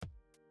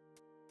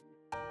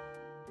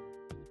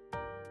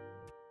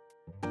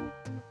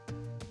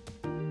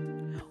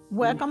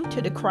Welcome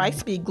to the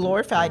Christ Be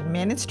Glorified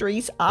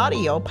Ministries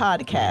audio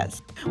podcast.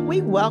 We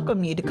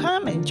welcome you to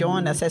come and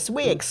join us as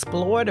we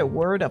explore the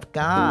Word of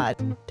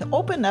God to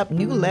open up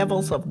new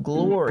levels of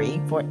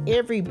glory for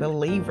every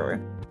believer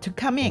to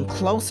come in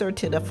closer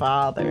to the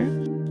Father.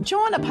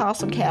 Join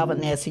Apostle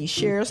Calvin as he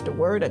shares the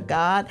Word of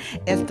God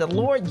as the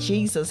Lord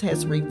Jesus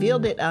has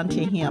revealed it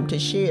unto him to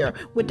share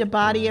with the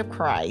body of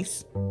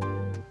Christ.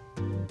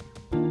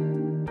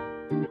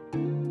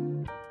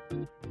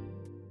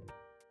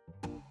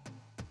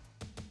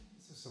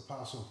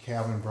 Apostle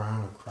Calvin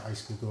Brown of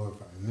Christ Be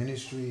Glorified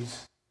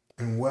Ministries,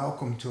 and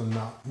welcome to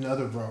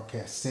another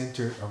broadcast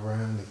centered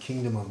around the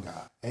kingdom of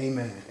God.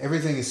 Amen.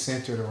 Everything is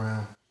centered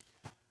around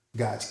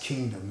God's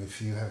kingdom.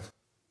 If you have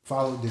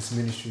followed this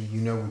ministry,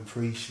 you know we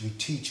preach, we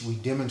teach, we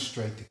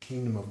demonstrate the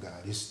kingdom of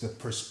God. It's the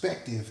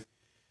perspective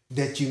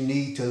that you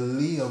need to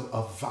live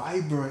a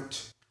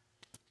vibrant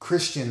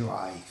Christian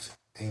life.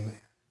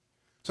 Amen.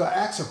 So I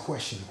ask a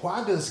question.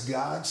 Why does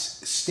God's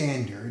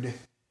standard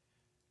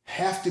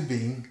have to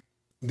be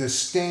the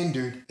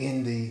standard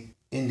in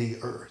the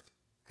earth?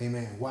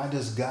 Amen. Why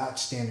does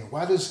God's standard?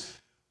 Why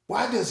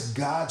does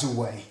God's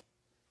way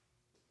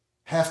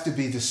have to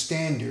be the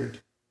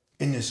standard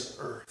in this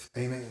earth?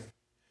 Amen.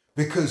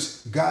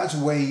 Because God's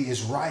way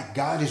is right.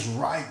 God is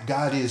right.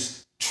 God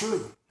is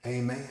true.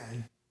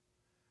 Amen.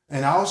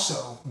 And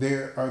also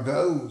there are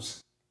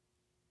those,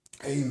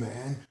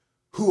 amen,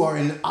 who are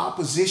in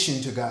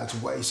opposition to God's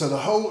way. So the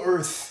whole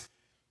earth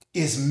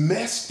is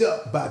messed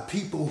up by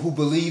people who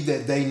believe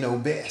that they know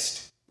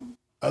best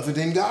other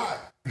than God.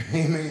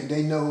 Amen.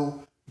 They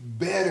know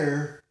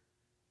better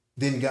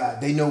than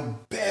God. They know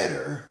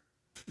better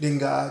than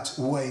God's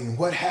way. And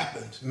what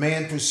happens?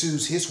 Man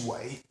pursues his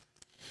way,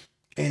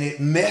 and it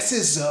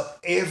messes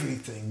up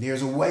everything.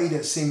 There's a way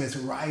that seemeth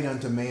right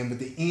unto man, but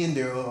the end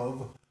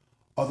thereof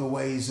are the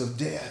ways of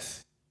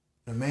death.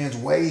 A man's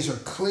ways are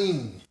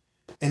clean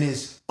in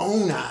his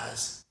own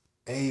eyes.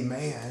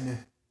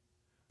 Amen.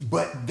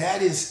 But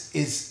that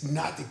is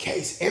not the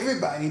case.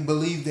 Everybody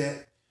believes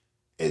that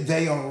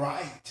they are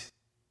right.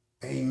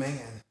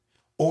 Amen.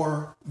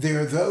 Or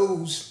there are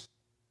those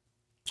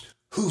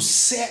who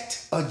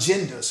set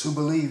agendas, who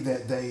believe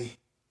that they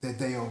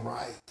are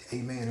right.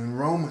 Amen. In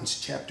Romans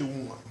chapter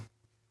 1.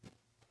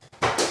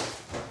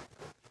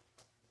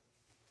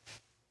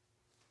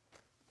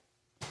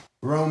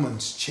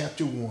 Romans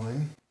chapter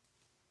 1,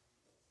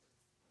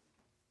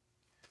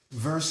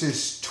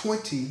 verses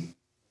 20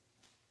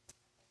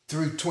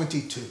 through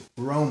 22.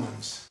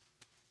 Romans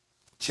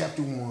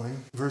chapter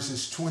 1,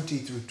 verses 20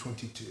 through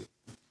 22.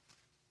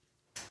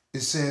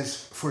 It says,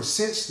 "For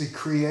since the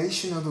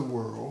creation of the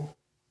world,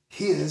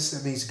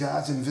 that means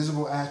God's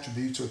invisible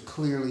attributes, are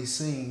clearly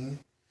seen,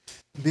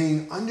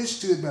 being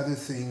understood by the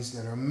things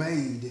that are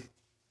made,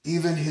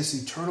 even his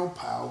eternal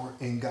power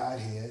and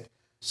Godhead,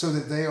 so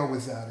that they are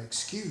without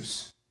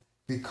excuse.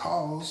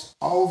 Because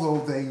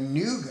although they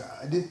knew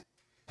God,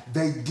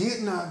 they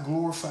did not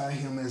glorify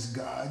him as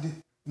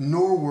God,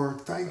 nor were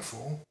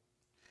thankful,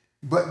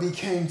 but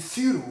became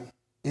futile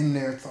in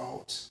their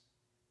thoughts,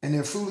 and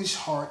their foolish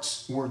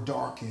hearts were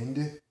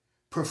darkened.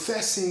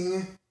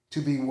 Professing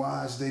to be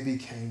wise, they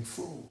became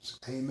fools."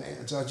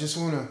 Amen. So I just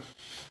want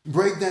to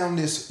break down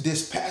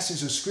this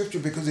passage of scripture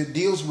because it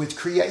deals with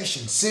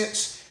creation,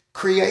 since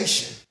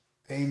creation.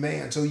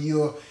 Amen. So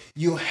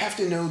you'll have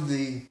to know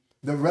the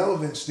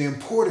relevance, the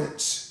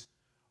importance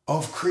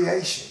of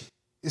creation.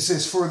 It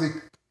says,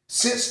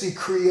 since the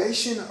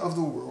creation of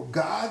the world,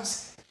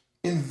 God's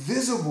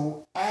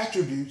invisible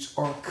attributes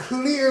are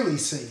clearly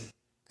seen.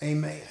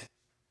 Amen.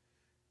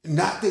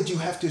 Not that you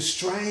have to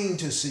strain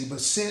to see,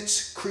 but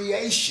since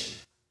creation,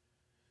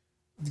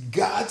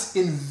 God's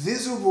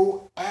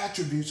invisible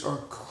attributes are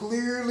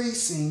clearly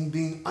seen,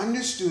 being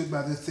understood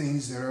by the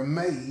things that are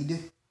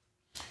made,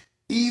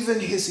 even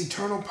his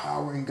eternal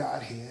power and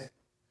Godhead,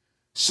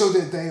 so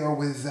that they are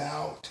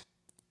without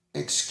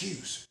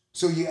excuse.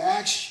 So you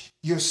ask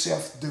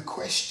yourself the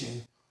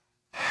question,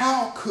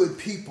 how could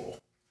people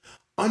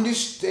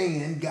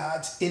understand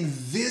God's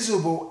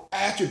invisible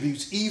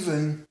attributes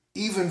even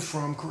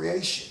from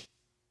creation?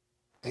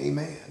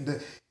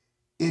 Amen.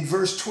 In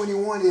verse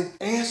 21, it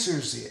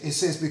answers it. It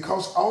says,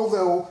 because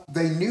although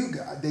they knew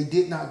God, they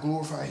did not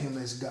glorify him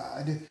as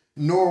God,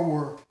 nor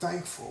were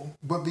thankful,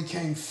 but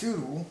became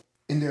futile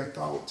in their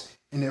thoughts,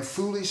 and their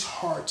foolish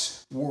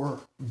hearts were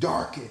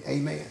darkened.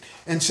 Amen.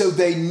 And so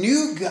they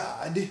knew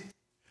God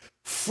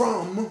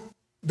from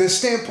the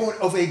standpoint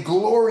of a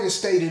glorious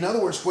state. In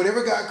other words,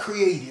 whatever God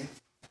created,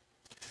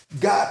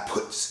 God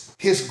puts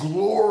his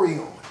glory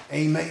on.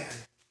 Amen.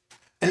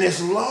 And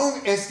as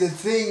long as the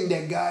thing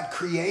that God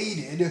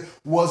created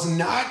was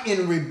not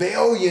in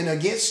rebellion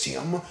against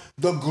him,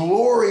 the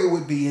glory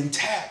would be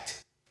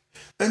intact.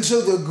 And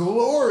so the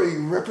glory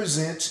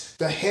represents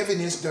the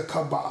heaviness, the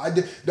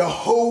kabod, the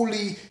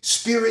Holy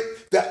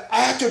Spirit, the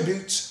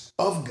attributes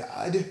of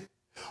God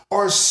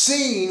are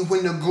seen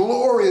when the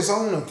glory is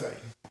on a thing.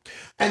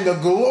 And the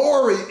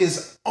glory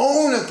is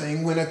on a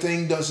thing when a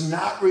thing does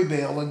not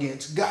rebel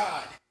against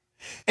God.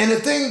 And the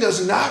thing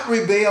does not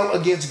rebel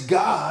against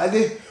God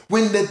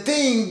when the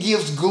thing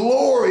gives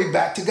glory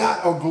back to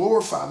God or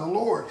glorify the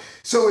Lord.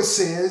 So it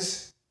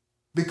says,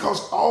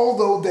 because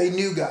although they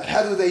knew God,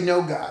 how do they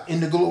know God? In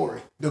the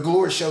glory. The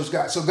glory shows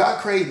God. So God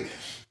created.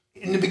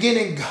 In the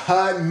beginning,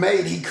 God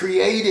made, he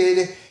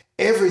created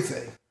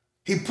everything.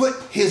 He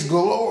put his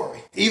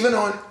glory, even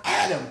on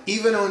Adam,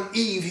 even on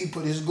Eve, he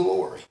put his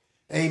glory.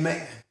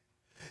 Amen.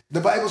 The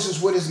Bible says,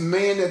 what is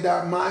man that thou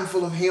art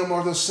mindful of him,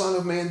 or the son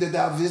of man that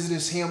thou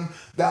visitest him?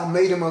 Thou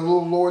made him a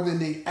little lower than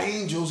the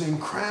angels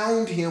and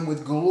crowned him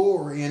with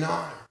glory and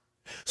honor.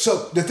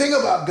 So the thing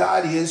about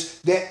God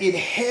is that it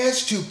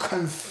has to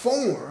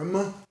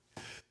conform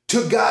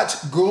to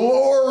God's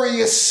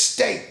glorious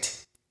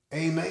state.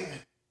 Amen.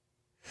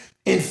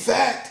 In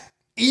fact,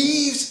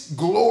 Eve's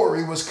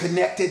glory was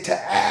connected to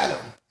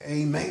Adam.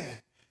 Amen.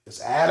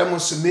 Because Adam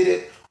was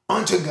submitted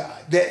unto God.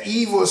 That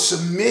Eve was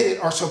submitted,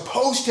 or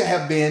supposed to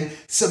have been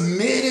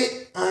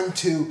submitted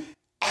unto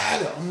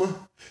Adam,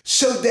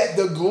 so that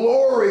the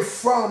glory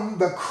from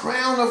the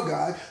crown of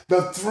God,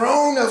 the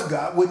throne of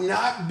God, would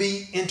not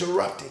be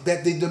interrupted.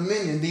 That the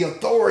dominion, the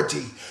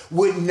authority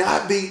would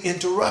not be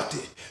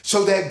interrupted.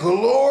 So that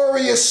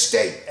glorious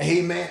state,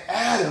 amen,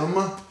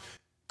 Adam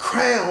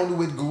crowned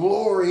with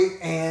glory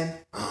and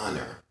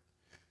honor.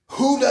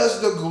 Who does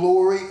the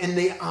glory and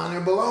the honor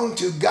belong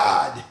to?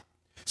 God.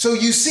 So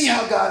you see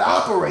how God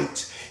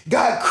operates.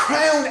 God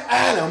crowned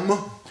Adam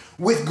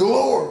with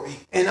glory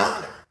and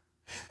honor.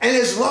 And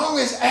as long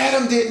as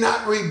Adam did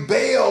not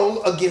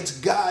rebel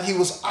against God, he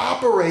was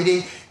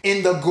operating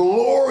in the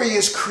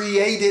glorious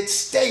created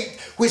state,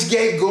 which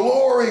gave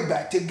glory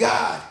back to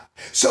God.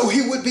 So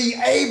he would be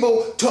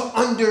able to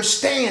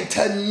understand,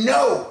 to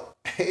know,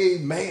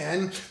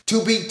 amen,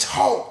 to be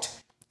taught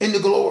in the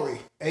glory,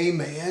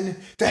 amen,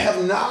 to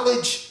have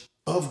knowledge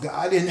of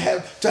God and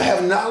to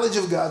have knowledge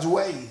of God's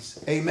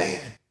ways,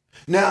 amen.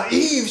 Now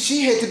Eve,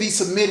 she had to be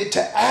submitted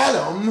to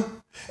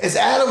Adam, as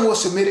Adam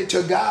was submitted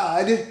to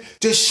God,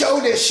 to show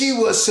that she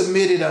was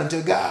submitted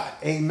unto God,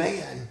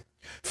 amen.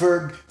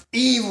 For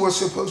Eve was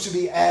supposed to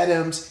be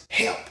Adam's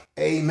help,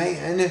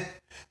 amen,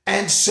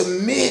 and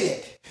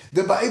submitted.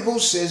 The Bible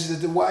says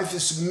that the wife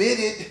is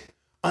submitted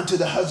unto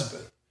the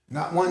husband.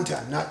 Not one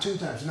time, not two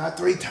times, not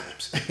three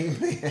times,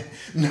 amen,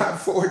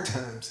 not four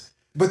times.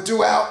 But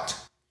throughout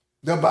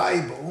the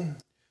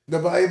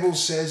Bible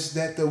says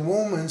that the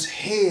woman's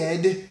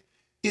head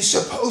is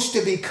supposed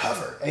to be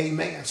covered,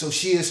 amen. So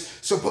she is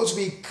supposed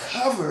to be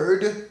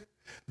covered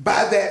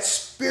by that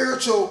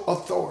spiritual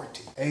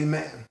authority,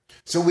 amen.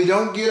 So we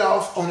don't get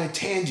off on a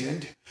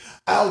tangent.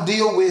 I'll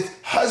deal with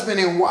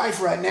husband and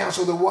wife right now.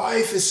 So the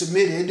wife is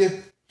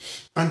submitted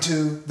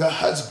unto the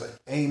husband,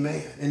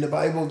 amen. And the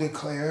Bible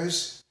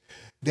declares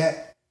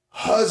that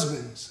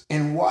husbands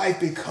and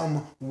wife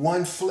become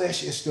one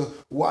flesh as the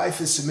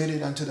wife is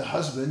submitted unto the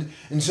husband.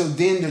 And so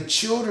then the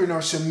children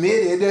are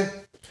submitted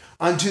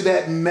unto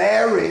that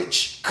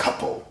marriage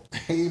couple,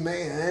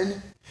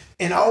 amen,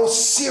 in all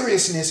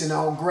seriousness and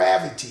all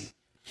gravity.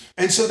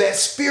 And so that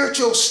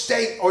spiritual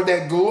state, or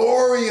that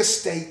glorious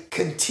state,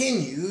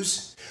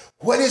 continues.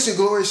 What is the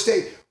glorious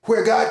state?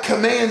 Where God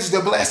commands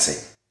the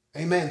blessing.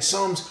 Amen.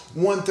 Psalms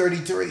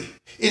 133. It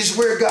is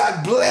where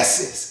God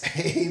blesses.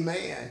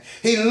 Amen.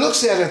 He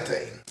looks at a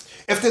thing.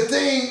 If the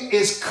thing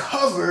is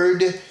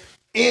covered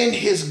in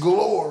his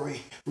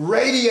glory,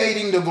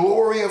 radiating the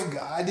glory of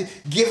God,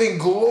 giving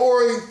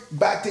glory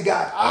back to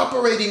God,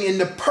 operating in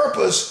the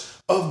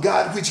purpose of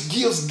God, which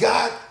gives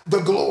God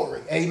the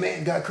glory.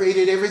 Amen. God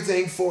created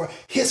everything for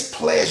his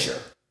pleasure,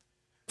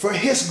 for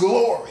his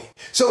glory.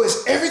 So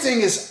as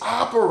everything is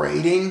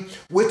operating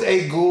with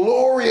a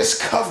glorious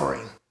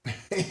covering,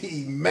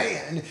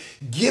 amen,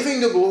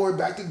 giving the glory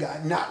back to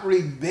God, not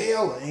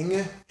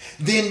rebelling,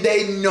 then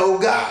they know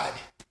God.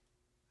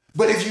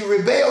 But if you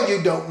rebel,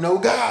 you don't know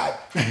God.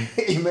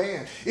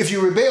 Amen. If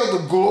you rebel,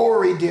 the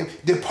glory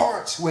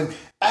departs. When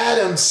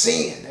Adam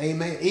sinned,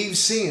 amen, Eve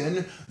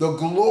sinned, the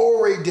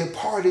glory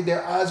departed.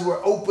 Their eyes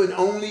were open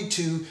only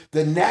to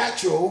the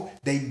natural.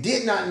 They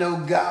did not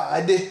know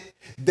God.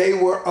 They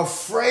were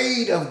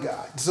afraid of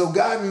God. So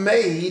God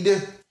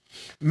made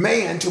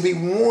man to be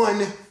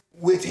one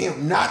with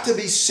him, not to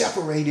be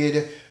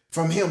separated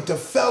from him, to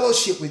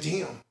fellowship with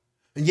him.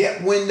 And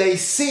yet when they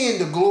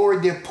sinned, the glory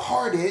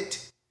departed,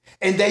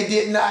 and they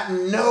did not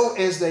know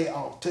as they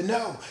ought to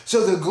know.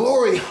 So the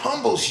glory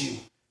humbles you.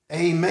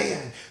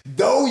 Amen.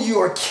 Though you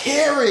are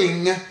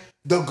carrying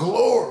the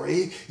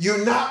glory,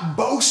 you're not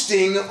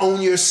boasting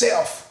on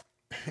yourself.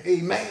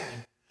 Amen.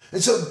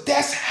 And so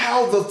that's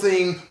how the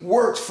thing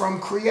works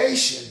from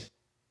creation.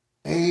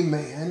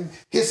 Amen.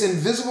 His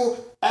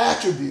invisible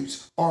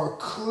attributes are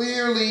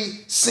clearly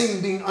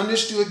seen, being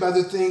understood by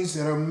the things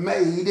that are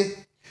made,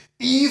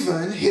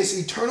 even his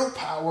eternal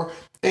power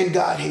and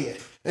Godhead.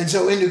 And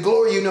so in the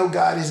glory, you know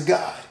God is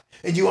God.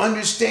 And you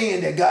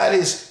understand that God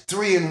is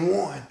 3 in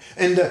 1.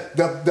 And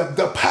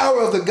the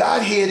power of the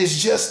Godhead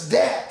is just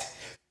that.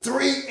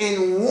 3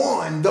 in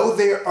 1. Though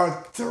there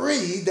are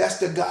 3, that's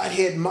the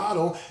Godhead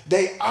model,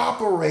 they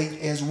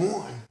operate as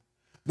one.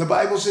 The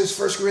Bible says,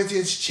 1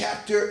 Corinthians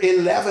chapter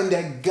 11,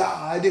 that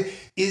God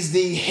is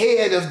the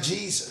head of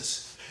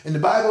Jesus. And the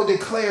Bible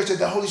declares that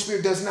the Holy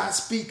Spirit does not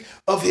speak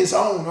of his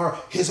own or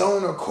his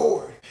own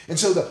accord. And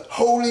so the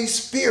Holy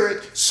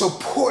Spirit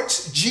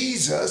supports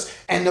Jesus,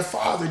 and the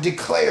Father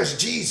declares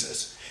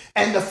Jesus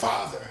and the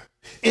Father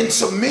in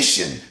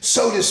submission,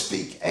 so to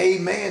speak.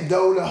 Amen.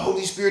 Though the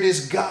Holy Spirit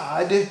is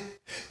God,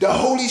 the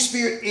Holy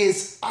Spirit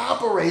is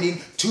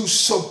operating to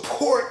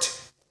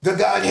support the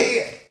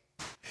Godhead.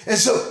 And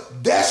so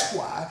that's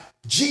why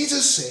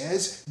Jesus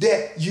says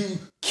that you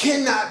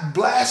cannot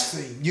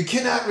blaspheme. You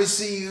cannot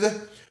receive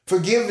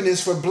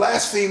forgiveness for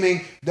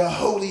blaspheming the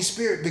Holy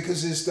Spirit,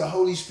 because it's the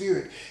Holy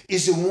Spirit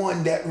is the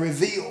one that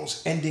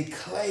reveals and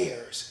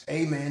declares,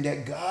 amen,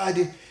 that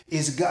God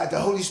is God. The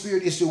Holy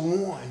Spirit is the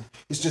one.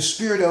 It's the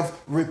spirit of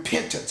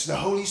repentance. The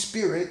Holy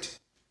Spirit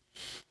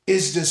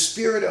is the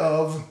spirit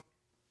of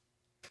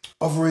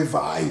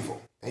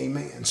revival.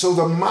 Amen. So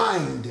the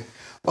mind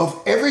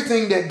of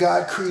everything that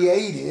God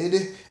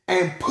created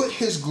and put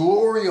his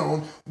glory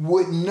on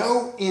would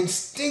know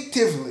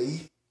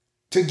instinctively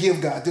to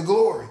give God the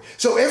glory.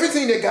 So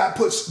everything that God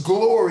puts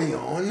glory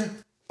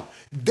on,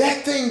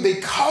 that thing,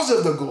 because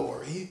of the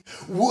glory,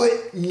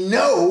 would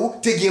know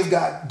to give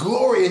God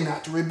glory and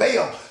not to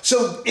rebel.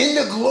 So in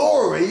the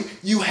glory,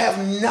 you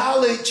have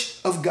knowledge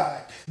of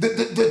God,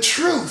 the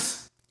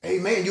truth.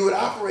 Amen. You would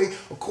operate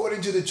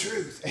according to the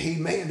truth.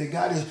 Amen. That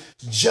God is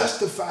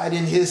justified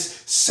in his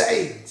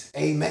sayings.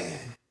 Amen.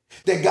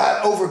 That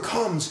God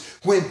overcomes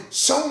when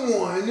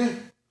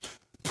someone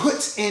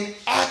puts an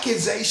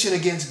accusation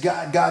against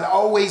God. God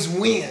always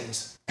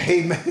wins.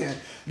 Amen.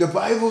 The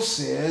Bible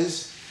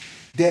says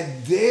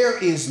that there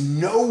is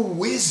no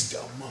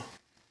wisdom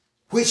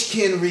which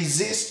can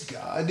resist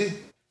God.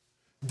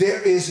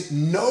 There is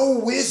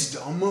no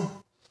wisdom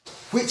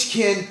which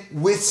can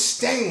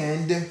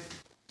withstand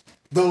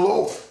the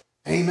Lord.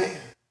 Amen.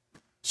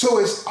 So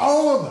it's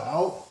all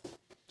about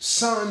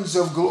sons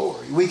of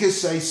glory. We could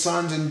say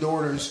sons and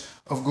daughters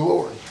of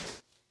glory.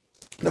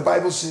 The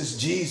Bible says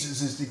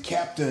Jesus is the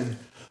captain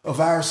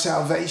of our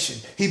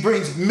salvation. He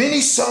brings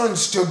many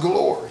sons to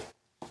glory.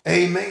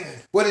 Amen.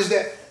 What is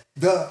that?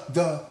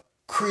 The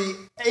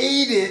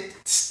created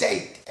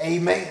state.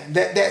 Amen.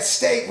 That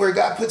state where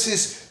God puts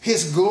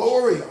his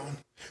glory on,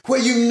 where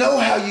you know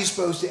how you're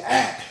supposed to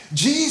act.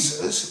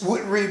 Jesus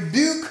would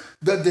rebuke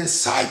the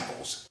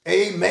disciples,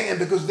 amen,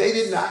 because they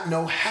did not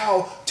know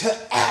how to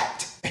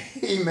act,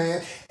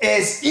 amen,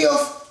 as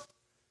if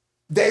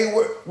they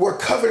were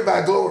covered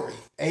by glory,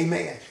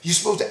 amen. You're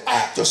supposed to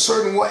act a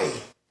certain way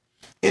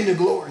in the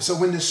glory. So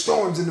when the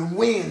storms and the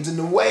winds and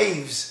the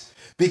waves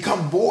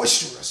become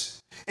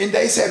boisterous, and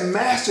they said,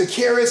 Master,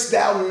 carest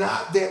thou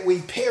not that we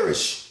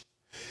perish?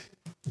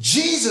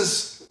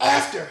 Jesus,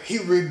 after he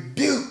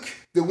rebuked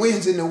the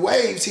winds and the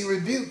waves, he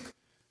rebuked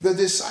the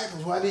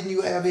disciples. Why didn't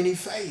you have any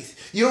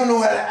faith? You don't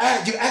know how to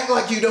act. You act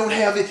like you don't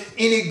have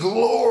any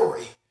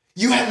glory.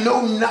 You have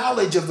no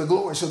knowledge of the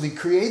glory. So the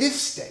creative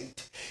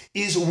state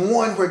is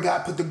one where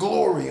God put the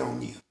glory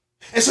on you.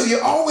 And so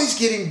you're always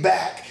getting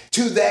back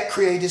to that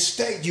creative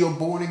state. You're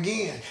born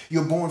again.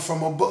 You're born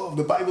from above.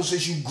 The Bible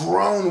says you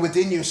groan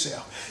within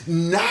yourself.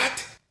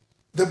 Not,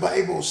 the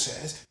Bible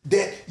says,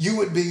 that you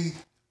would be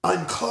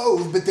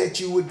unclothed, but that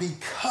you would be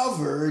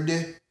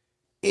covered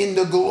in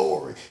the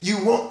glory.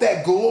 You want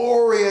that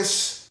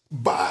glorious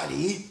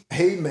body,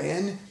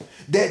 amen,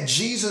 that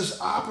Jesus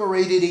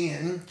operated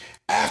in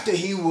after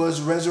he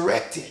was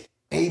resurrected.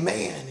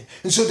 Amen.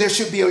 And so there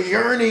should be a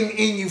yearning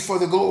in you for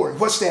the glory.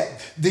 What's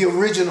that? The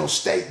original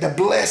state, the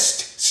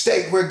blessed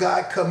state where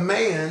God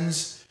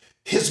commands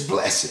his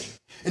blessing.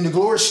 In the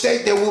glorious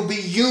state, there will be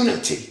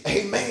unity.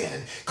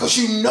 Amen. Because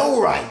you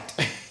know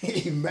right.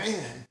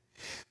 Amen.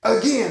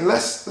 Again,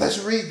 let's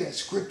read that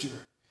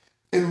scripture.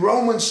 In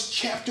Romans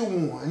chapter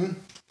 1,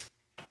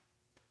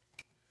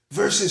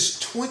 verses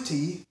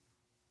 20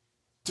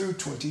 through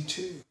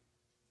 22.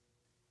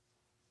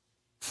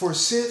 For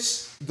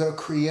since the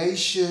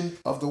creation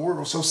of the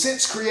world, so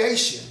since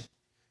creation,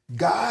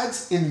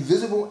 God's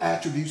invisible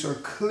attributes are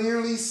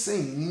clearly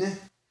seen,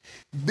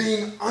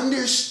 being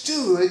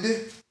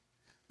understood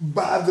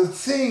by the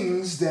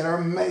things that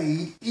are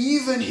made,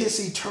 even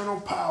his eternal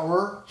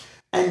power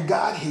and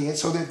Godhead,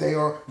 so that they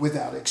are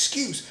without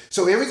excuse.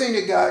 So everything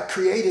that God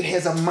created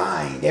has a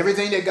mind.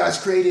 Everything that God's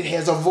created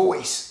has a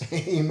voice.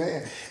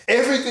 Amen.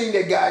 Everything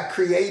that God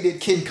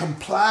created can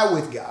comply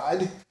with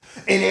God.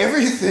 And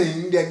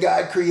everything that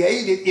God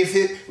created, if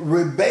it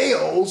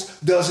rebels,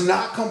 does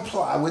not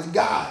comply with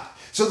God.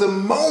 So the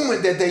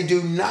moment that they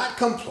do not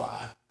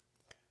comply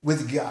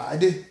with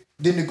God,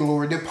 then the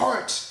glory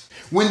departs.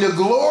 When the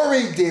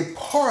glory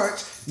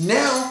departs,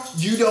 now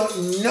you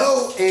don't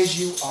know as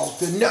you ought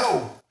to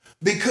know.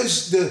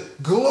 Because the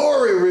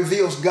glory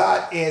reveals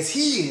God as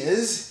he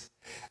is,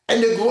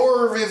 and the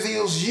glory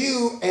reveals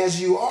you as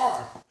you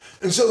are.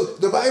 And so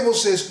the Bible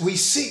says we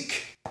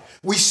seek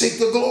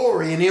the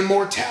glory and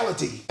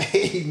immortality.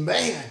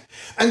 Amen.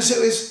 And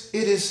so it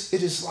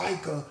is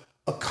like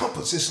a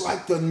compass. It's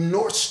like the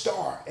North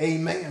Star.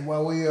 Amen.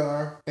 While we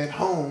are at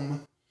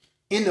home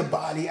in the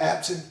body,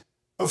 absent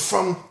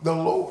from the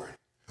Lord.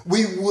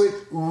 We would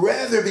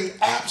rather be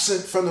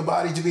absent from the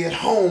body to be at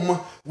home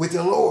with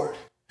the Lord.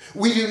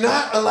 We do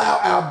not allow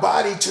our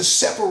body to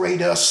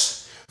separate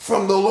us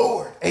from the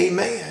Lord.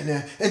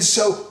 Amen. And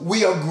so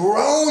we are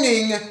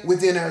groaning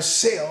within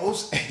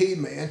ourselves,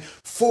 amen,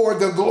 for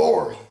the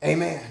glory.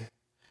 Amen.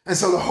 And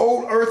so the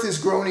whole earth is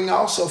groaning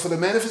also for the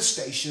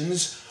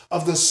manifestations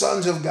of the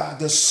sons of God,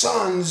 the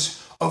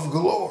sons of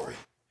glory.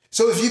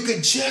 So if you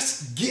could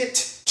just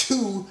get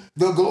to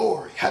the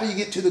glory. How do you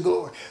get to the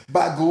glory?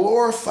 By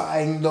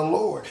glorifying the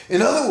Lord.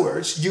 In other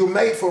words, you're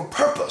made for a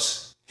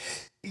purpose.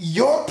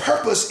 Your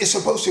purpose is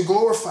supposed to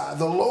glorify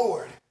the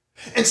Lord.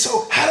 And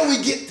so how do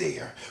we get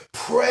there?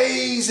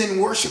 Praise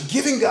and worship,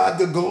 giving God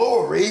the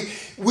glory.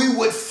 We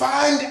would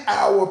find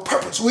our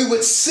purpose. We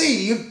would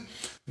see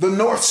the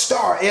North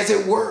Star, as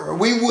it were.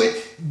 We would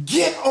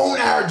get on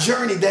our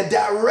journey, that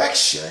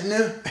direction,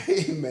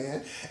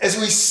 amen, as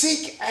we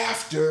seek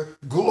after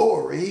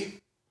glory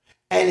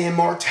and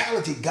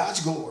immortality, God's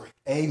glory,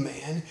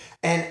 amen.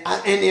 And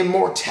in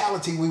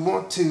immortality, we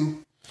want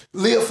to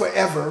live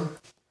forever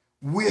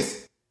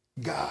with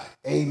God,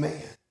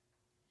 amen.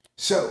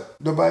 So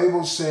the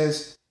Bible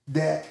says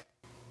that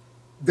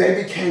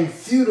they became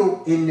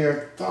futile in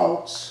their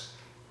thoughts,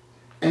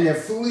 and their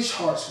foolish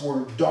hearts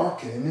were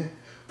darkened.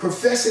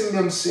 Professing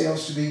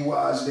themselves to be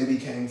wise, they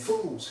became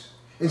fools.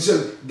 And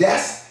so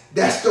that's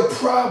the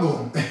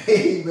problem.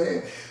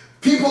 Amen.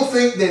 People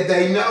think that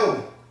they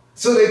know.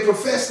 So they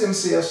profess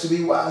themselves to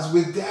be wise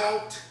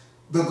without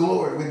the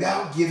glory,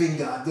 without giving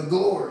God the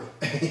glory.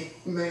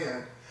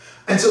 Amen.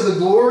 And so the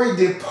glory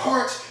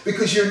departs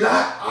because you're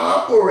not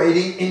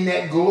operating in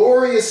that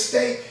glorious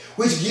state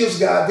which gives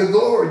God the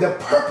glory, the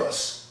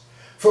purpose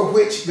for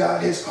which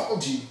God has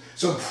called you.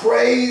 So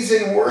praise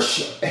and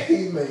worship,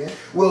 amen,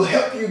 will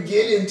help you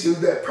get into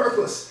that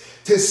purpose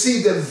to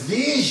see the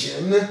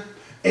vision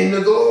and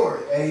the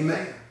glory,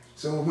 amen.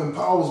 So when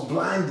Paul was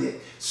blinded,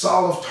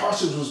 Saul of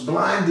Tarsus was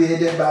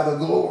blinded by the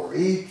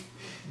glory.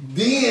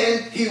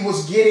 Then he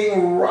was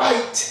getting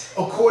right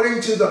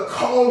according to the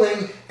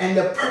calling and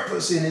the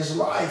purpose in his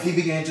life. He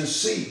began to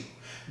see.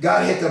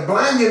 God had to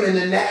blind him in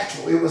the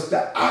natural. It was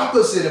the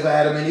opposite of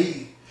Adam and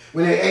Eve.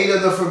 When they ate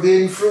of the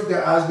forbidden fruit,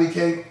 their eyes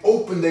became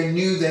open. They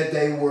knew that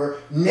they were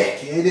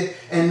naked,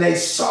 and they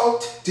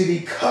sought to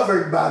be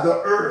covered by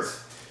the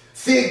earth.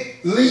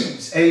 Fig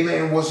leaves,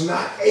 amen, was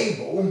not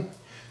able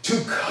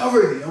to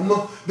cover them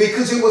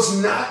because it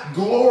was not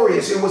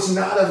glorious. It was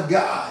not of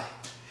God.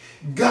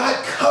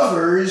 God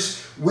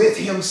covers with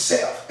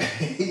himself.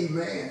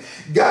 Amen.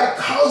 God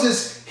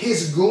causes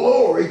his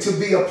glory to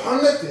be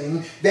upon the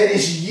thing that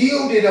is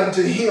yielded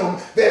unto him,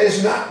 that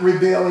is not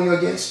rebelling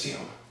against him.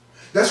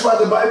 That's why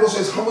the Bible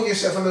says, humble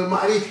yourself under the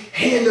mighty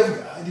hand of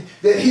God,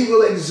 that he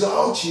will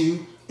exalt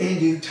you in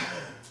due time.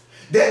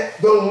 That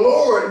the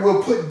Lord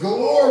will put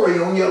glory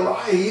on your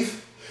life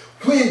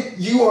when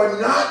you are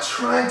not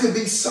trying to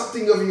be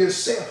something of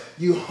yourself.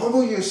 You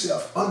humble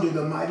yourself under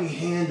the mighty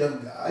hand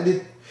of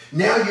God.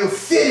 Now you're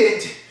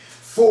fitted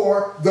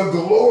for the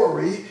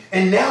glory,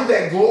 and now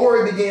that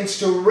glory begins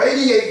to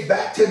radiate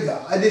back to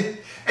God,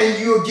 and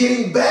you're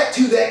getting back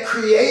to that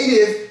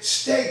creative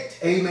state,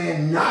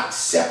 amen, not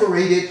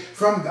separated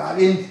from God,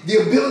 in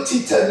the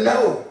ability to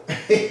know,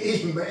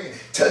 amen,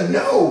 to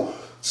know.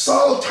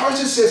 Saul of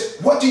Tarsus says,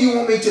 what do you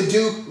want me to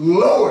do,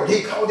 Lord?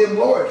 He called him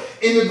Lord.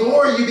 In the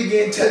glory, you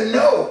begin to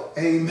know,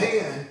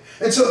 amen.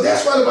 And so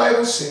that's why the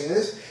Bible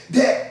says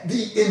that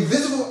the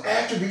invisible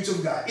attributes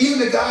of God, even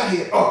the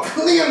Godhead, are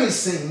clearly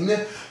seen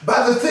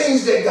by the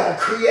things that God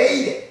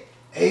created.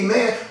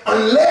 Amen.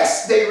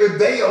 Unless they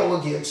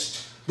rebel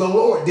against the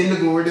Lord, then the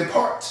glory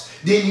departs.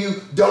 Then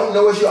you don't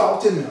know as you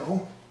ought to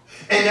know.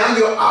 And now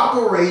you're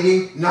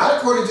operating not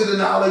according to the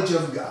knowledge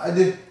of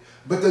God,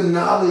 but the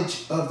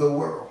knowledge of the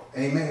world.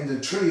 Amen.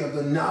 The tree of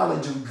the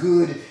knowledge of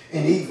good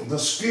and evil, the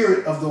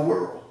spirit of the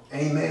world.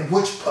 Amen.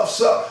 Which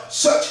puffs up.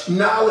 Such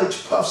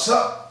knowledge puffs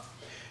up.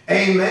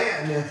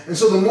 Amen. And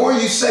so the more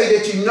you say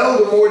that you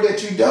know, the more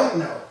that you don't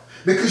know.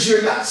 Because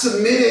you're not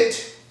submitted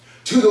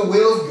to the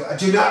will of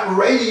God. You're not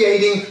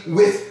radiating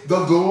with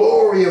the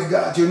glory of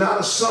God. You're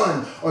not a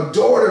son or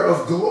daughter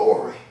of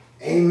glory.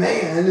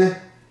 Amen.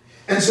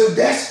 And so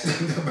that's,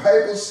 the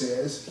Bible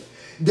says,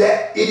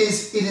 that it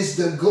is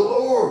the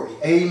glory,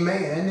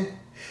 amen,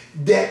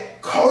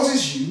 that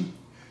causes you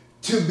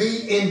to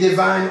be in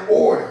divine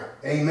order.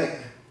 Amen.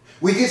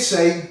 We could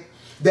say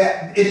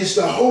that it is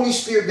the Holy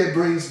Spirit that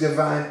brings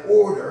divine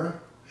order,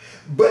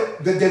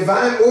 but the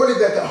divine order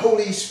that the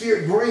Holy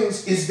Spirit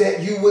brings is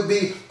that you would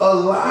be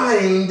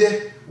aligned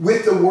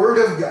with the Word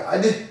of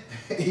God,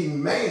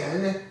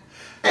 amen,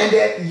 and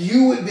that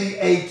you would be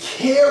a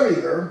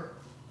carrier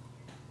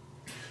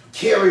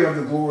of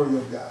the glory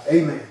of God,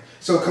 amen.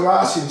 So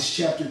Colossians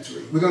chapter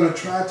 3, we're going to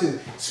try to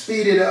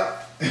speed it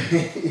up,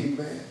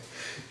 amen.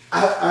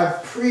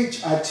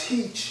 I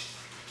teach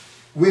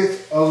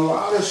with a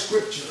lot of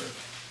scripture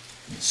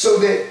so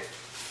that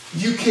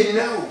you can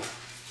know,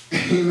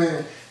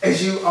 amen,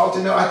 as you ought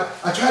to know.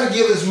 I try to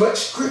give as much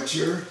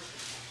scripture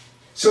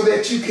so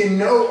that you can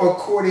know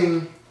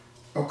according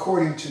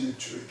according to the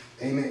truth.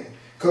 Amen.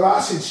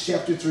 Colossians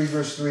chapter 3,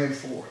 verse 3 and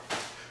 4.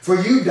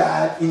 For you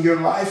died, and your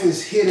life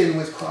is hidden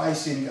with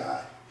Christ in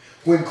God.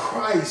 When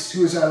Christ,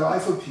 who is our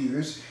life,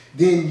 appears,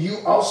 then you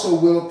also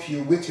will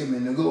appear with him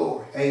in the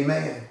glory.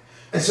 Amen.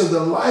 And so the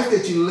life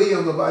that you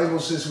live, the Bible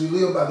says we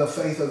live by the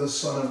faith of the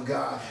Son of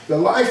God. The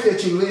life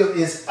that you live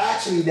is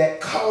actually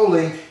that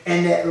calling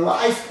and that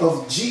life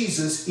of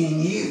Jesus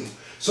in you.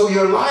 So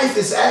your life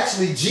is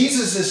actually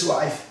Jesus'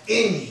 life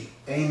in you.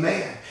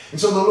 Amen. And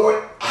so the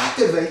Lord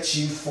activates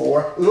you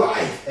for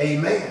life.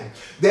 Amen.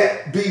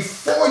 That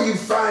before you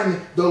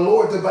find the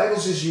Lord, the Bible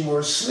says you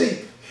were asleep.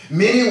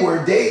 Many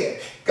were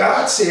dead.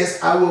 God says,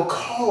 I will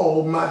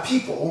call my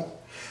people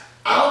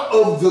out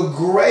of the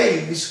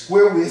graves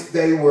wherewith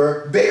they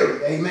were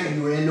buried. Amen.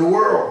 You were in the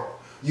world.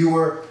 You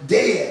were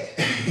dead.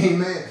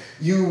 Amen.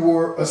 You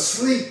were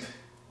asleep.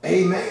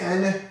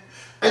 Amen.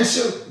 And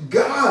so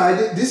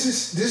God, this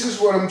is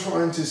what I'm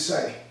trying to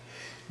say.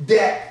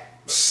 That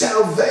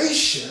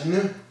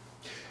salvation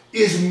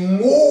is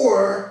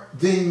more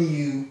than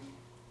you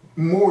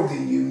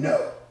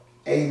know.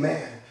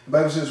 Amen. The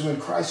Bible says, when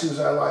Christ, who is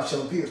our life,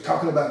 shall appear.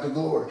 Talking about the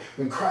glory.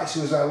 When Christ,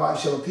 who is our life,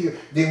 shall appear,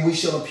 then we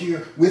shall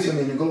appear with him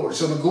in the glory.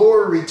 So the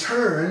glory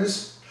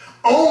returns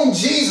on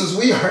Jesus.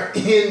 We are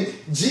in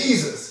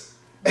Jesus.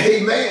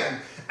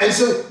 Amen. And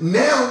so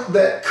now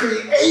that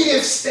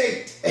creative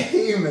state,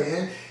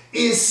 amen,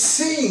 is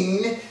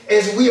seen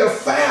as we are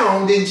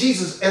found in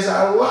Jesus, as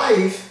our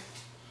life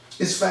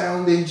is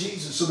found in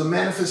Jesus. So the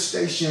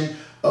manifestation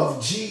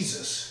of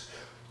Jesus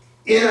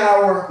in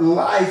our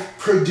life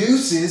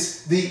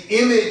produces the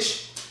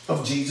image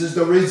of Jesus,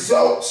 the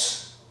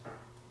results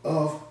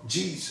of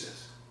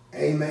Jesus.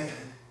 Amen.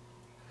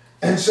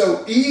 And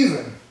so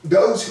even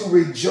those who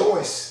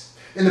rejoice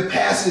in the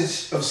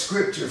passage of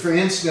Scripture, for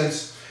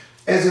instance,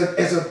 as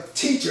a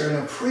teacher and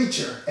a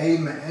preacher,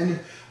 amen,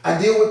 I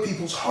deal with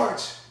people's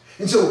hearts.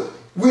 And so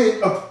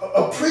when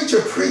a preacher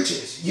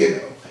preaches,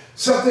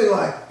 something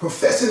like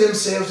professing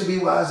themselves to be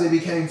wise, they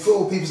became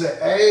fools, people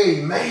say,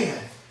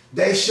 amen.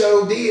 They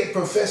sure did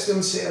profess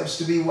themselves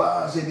to be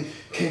wise. They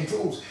became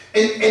fools.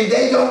 And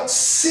they don't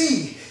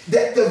see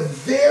that the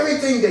very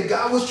thing that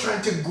God was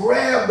trying to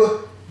grab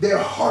their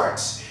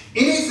hearts,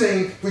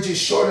 anything which is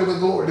short of the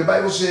glory. The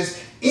Bible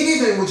says,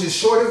 anything which is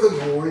short of the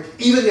glory,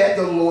 even that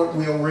the Lord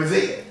will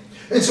reveal.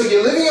 And so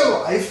you're living your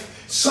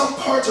life, some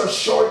parts are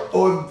short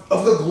of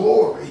the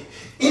glory.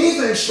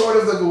 Anything short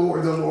of the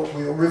glory, the Lord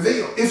will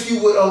reveal. If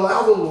you would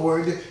allow the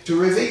Lord to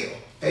reveal.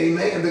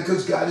 Amen.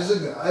 Because God is a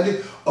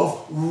God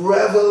of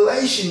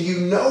revelation.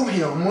 You know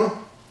him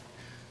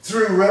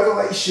through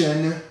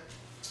revelation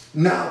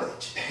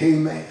knowledge.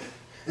 Amen.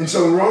 And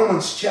so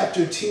Romans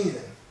chapter 10.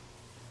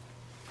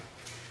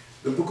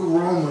 The book of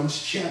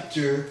Romans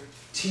chapter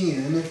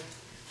 10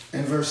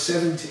 and verse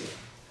 17.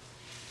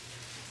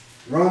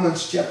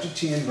 Romans chapter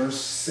 10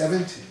 verse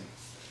 17.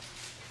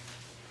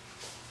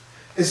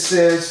 It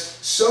says,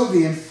 so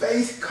then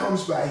faith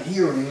comes by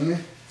hearing,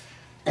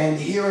 and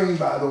hearing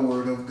by the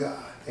word of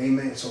God.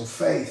 Amen. So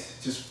faith,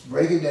 just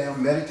break it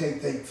down,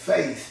 meditate, think.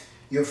 Faith,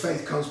 your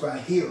faith comes by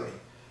hearing.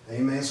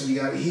 Amen. So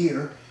you got to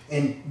hear.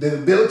 And the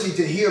ability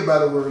to hear by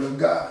the word of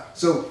God.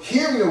 So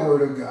hearing the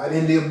word of God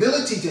and the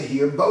ability to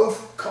hear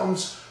both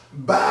comes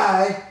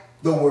by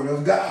the word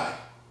of God.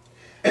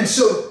 And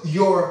so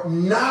your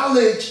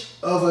knowledge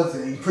of a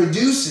thing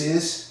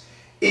produces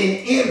an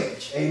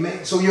image.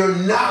 Amen. So your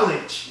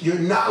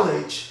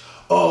knowledge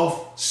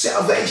of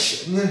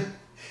salvation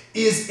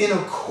is in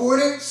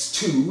accordance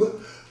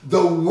to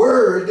the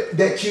word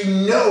that you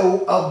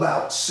know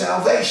about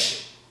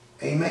salvation.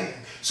 Amen.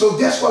 So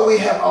that's why we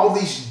have all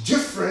these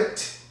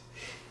different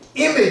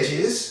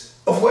images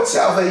of what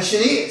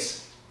salvation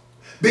is.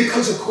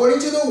 Because according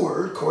to the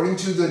word, according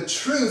to the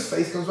truth,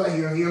 faith comes by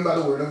hearing, hearing by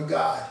the word of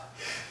God.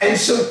 And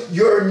so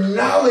your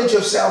knowledge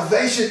of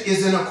salvation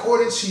is in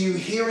accordance to you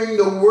hearing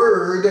the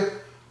word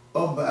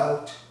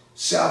about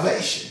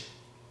salvation.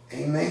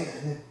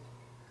 Amen.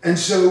 And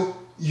so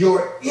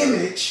your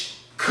image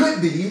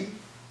could be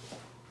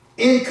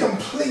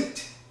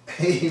incomplete.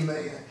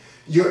 Amen.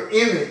 Your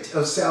image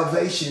of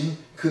salvation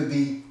could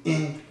be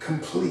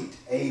incomplete.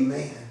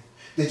 Amen.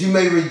 That you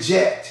may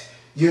reject,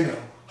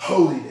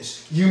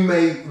 holiness. You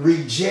may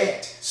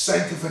reject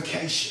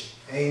sanctification.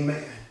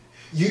 Amen.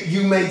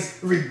 You may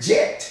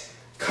reject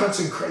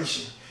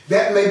consecration.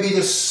 That may be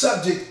the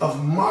subject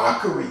of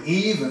mockery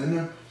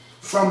even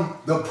from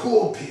the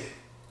pulpit.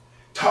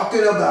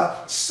 Talking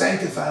about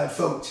sanctified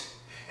folks.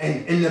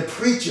 And the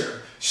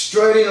preacher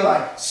strutting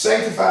like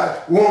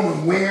sanctified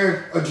woman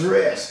wearing a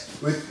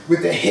dress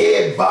with the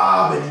head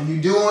bobbing, and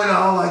you doing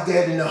all like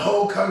that, and the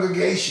whole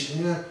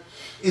congregation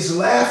is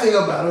laughing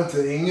about a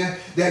thing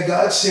that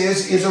God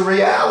says is a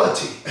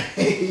reality.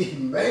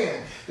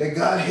 Amen. That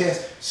God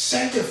has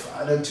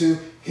sanctified unto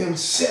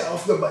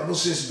himself. The Bible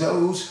says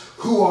those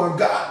who are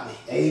godly.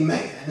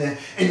 Amen.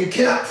 And you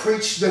cannot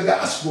preach the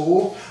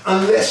gospel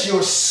unless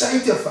you're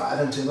sanctified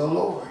unto the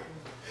Lord.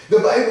 The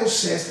Bible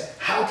says that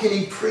how can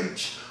he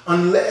preach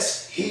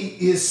unless he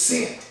is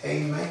sent,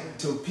 amen,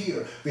 to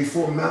appear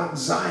before Mount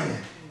Zion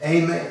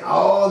Amen.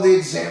 All the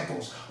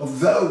examples of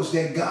those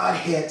that God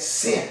had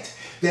sent,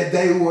 that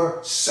they were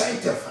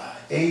sanctified.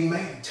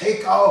 Amen.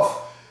 Take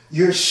off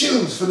your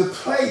shoes, for the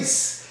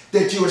place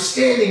that you are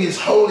standing is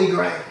holy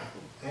ground.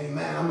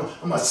 Amen. I'm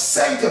going to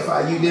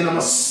sanctify you, then I'm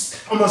going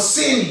to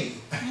send you.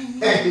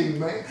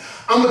 Amen.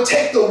 I'm going to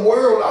take the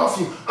world off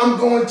you. I'm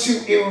going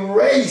to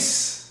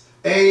erase,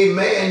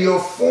 amen, your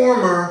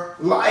former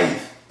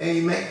life.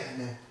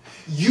 Amen.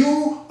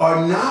 You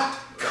are not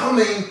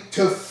coming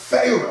to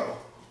Pharaoh,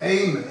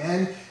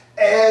 amen,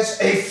 as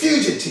a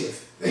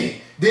fugitive.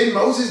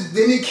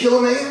 Didn't he kill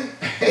a man?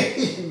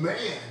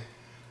 Amen.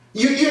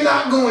 You're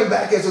not going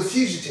back as a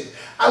fugitive.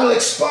 I will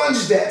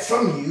expunge that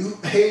from you,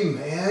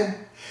 amen,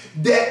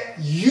 that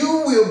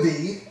you will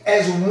be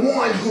as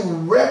one who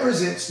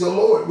represents the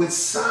Lord with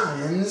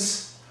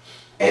signs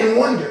and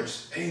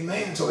wonders.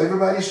 Amen. So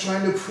everybody's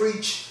trying to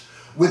preach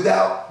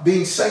without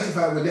being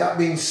sanctified, without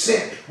being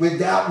sent,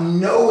 without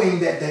knowing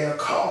that they are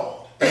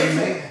called.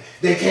 Amen.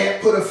 They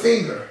can't put a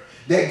finger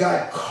that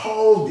God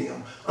called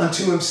them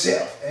unto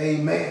himself.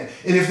 Amen.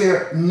 And if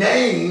their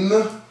name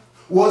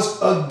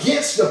was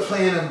against the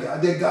plan of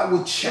God, that God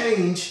would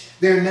change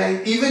their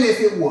name, even if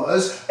it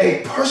was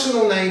a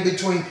personal name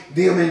between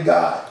them and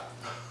God.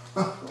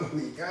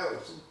 Holy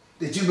Ghost,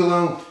 that you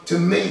belong to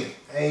me.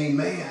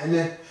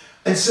 Amen.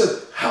 And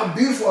so how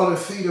beautiful are the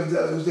feet of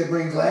those that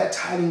bring glad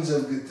tidings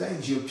of good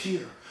things. You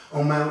appear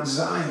on Mount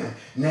Zion.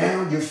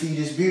 Now your feet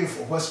is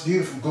beautiful. What's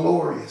beautiful?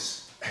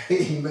 Glorious.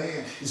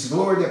 Amen. It's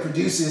glory that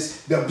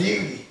produces the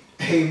beauty.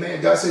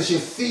 Amen. God says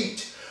your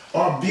feet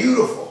are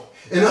beautiful.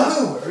 In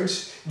other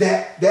words,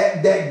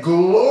 that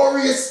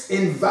glorious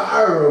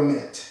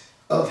environment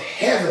of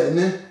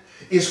heaven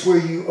is where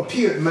you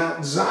appear,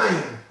 Mount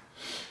Zion.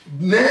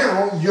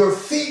 Now your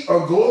feet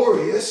are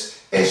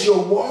glorious as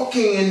you're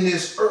walking in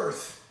this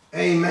earth.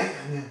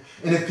 Amen.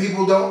 And if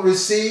people don't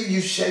receive, you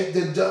shake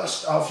the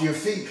dust off your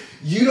feet.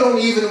 You don't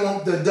even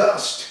want the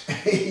dust,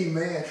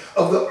 amen,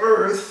 of the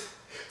earth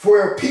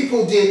where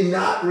people did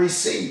not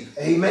receive.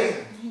 Amen.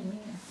 Amen.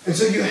 And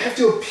so you have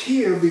to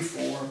appear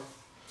before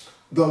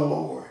the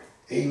Lord.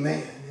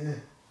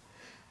 Amen.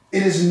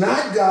 It is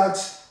not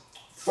God's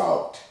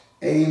fault,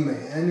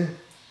 amen,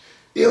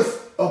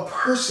 if a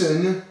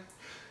person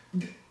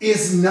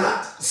is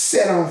not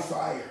set on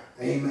fire.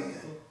 Amen.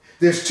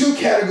 There's two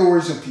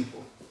categories of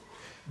people.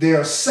 They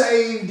are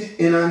saved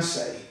and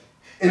unsaved.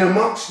 And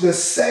amongst the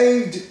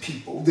saved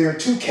people, there are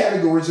two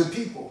categories of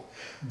people.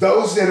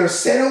 Those that are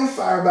set on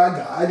fire by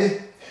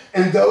God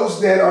and those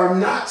that are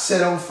not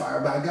set on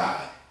fire by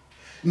God.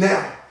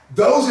 Now,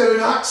 those that are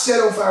not set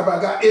on fire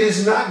by God, it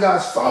is not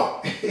God's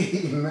fault.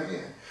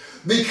 Amen.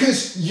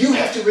 Because you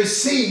have to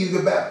receive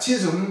the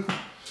baptism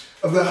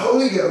of the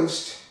Holy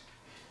Ghost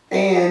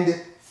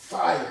and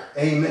fire.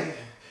 Amen.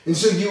 And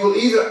so you will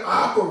either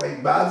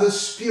operate by the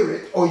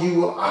Spirit or you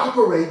will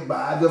operate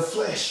by the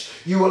flesh.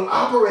 You will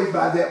operate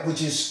by that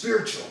which is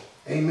spiritual.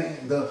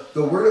 Amen. The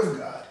Word of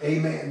God.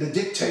 Amen. The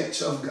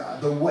dictates of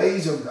God, the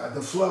ways of God,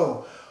 the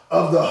flow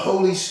of the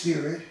Holy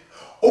Spirit,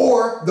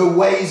 or the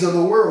ways of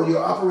the world. You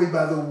operate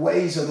by the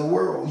ways of the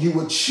world. You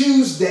would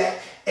choose that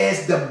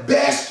as the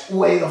best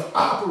way of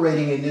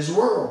operating in this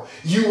world.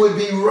 You would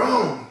be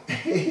wrong.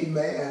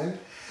 Amen.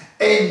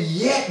 And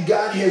yet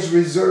God has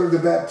reserved the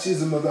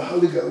baptism of the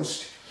Holy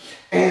Ghost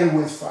and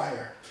with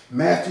fire.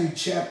 Matthew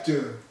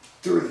chapter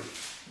 3.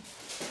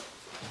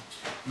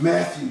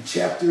 Matthew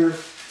chapter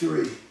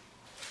 3.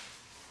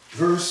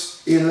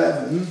 Verse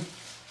 11.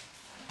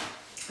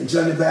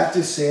 John the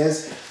Baptist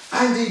says,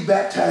 I indeed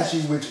baptize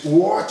you with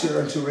water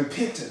unto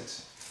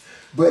repentance.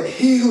 But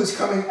he who is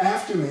coming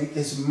after me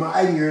is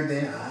mightier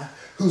than I,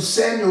 whose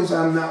sandals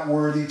I'm not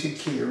worthy to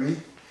carry.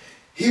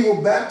 He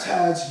will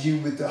baptize you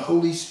with the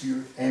Holy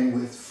Spirit and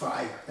with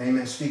fire.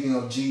 Amen. Speaking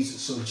of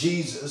Jesus. So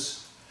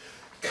Jesus,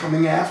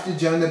 coming after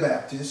John the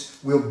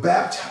Baptist, will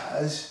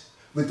baptize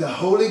with the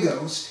Holy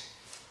Ghost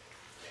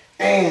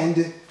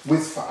and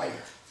with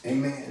fire.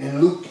 Amen.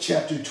 In Luke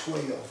chapter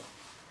 12.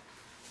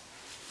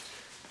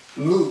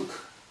 Luke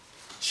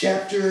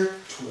chapter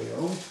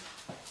 12.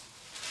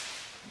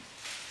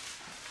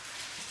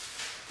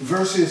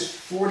 Verses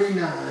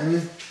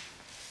 49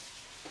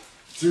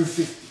 through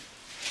 50.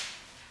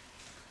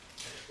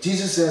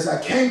 Jesus says,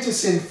 I came to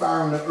send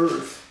fire on the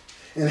earth,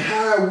 and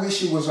how I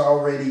wish it was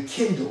already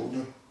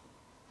kindled.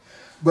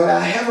 But I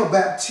have a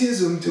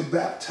baptism to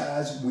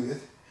baptize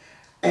with,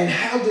 and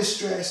how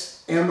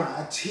distressed am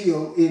I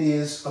till it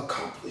is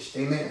accomplished.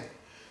 Amen.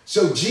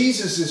 So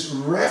Jesus is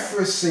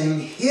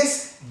referencing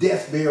his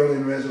death, burial,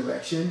 and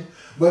resurrection,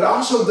 but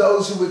also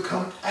those who would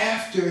come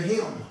after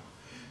him,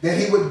 that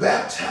he would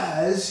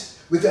baptize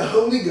with the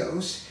Holy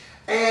Ghost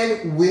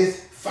and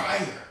with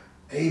fire.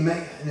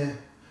 Amen.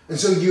 And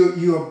so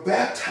you're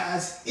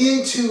baptized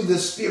into the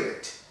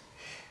Spirit,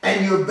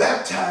 and you're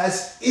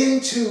baptized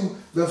into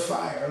the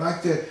fire,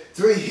 like the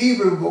three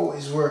Hebrew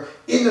boys were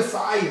in the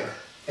fire.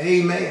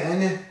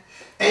 Amen.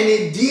 And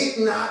it did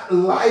not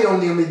light on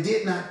them. It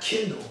did not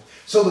kindle.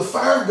 So the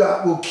fire of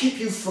God will keep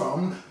you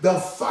from the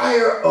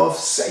fire of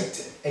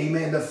Satan.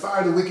 Amen. The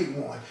fire of the wicked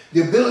one.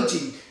 The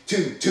ability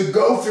to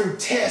go through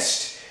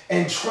tests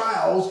and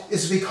trials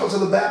is because of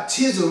the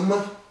baptism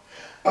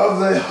of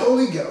the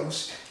Holy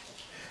Ghost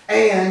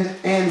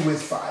and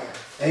with fire.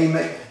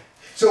 Amen.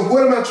 So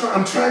what am I trying?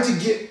 I'm trying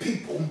to get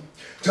people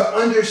to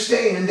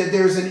understand that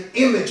there's an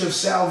image of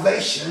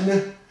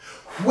salvation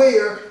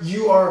where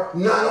you are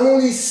not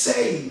only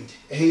saved,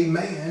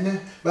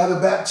 amen, by the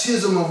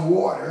baptism of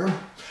water,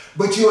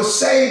 but you are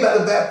saved by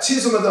the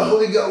baptism of the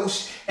Holy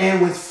Ghost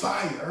and with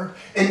fire,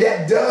 and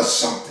that does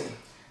something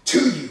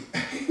to you.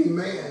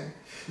 Amen.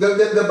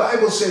 The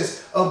Bible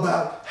says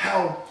about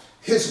how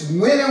his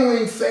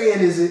winnowing fan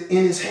is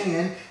in his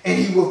hand, and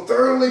he will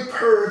thoroughly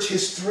purge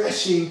his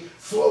threshing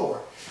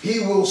floor. He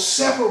will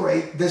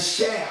separate the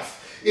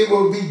chaff. It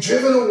will be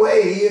driven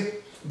away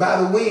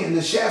by the wind.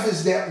 The chaff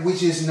is that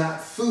which is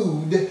not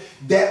food,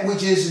 that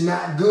which is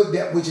not good,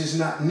 that which is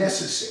not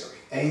necessary.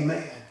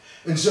 Amen.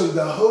 And so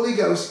the Holy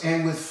Ghost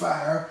and with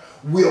fire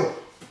will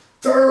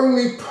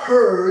thoroughly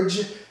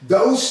purge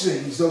those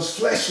things, those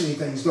fleshly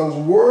things, those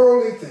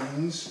worldly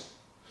things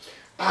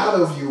out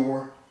of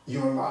your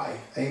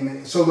life.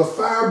 Amen. So the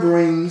fire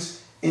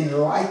brings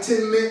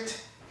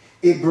enlightenment.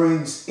 It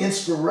brings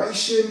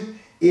inspiration.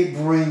 It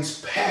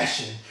brings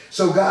passion.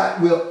 So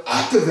God will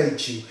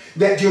activate you.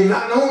 That you're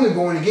not only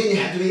born again, you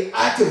have to be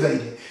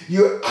activated.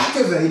 You're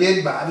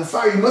activated by the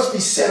fire. You must be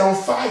set on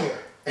fire.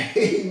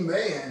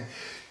 Amen.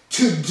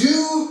 To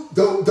do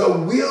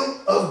the will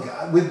of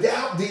God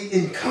without the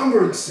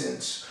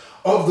encumbrances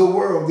of the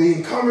world, the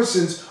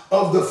encumbrances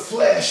of the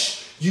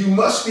flesh, you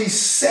must be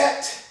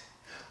set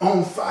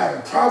on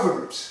fire.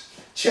 Proverbs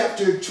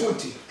chapter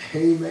 20.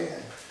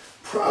 Amen.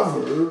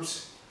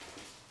 Proverbs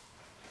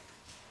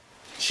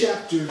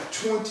chapter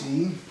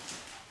 20,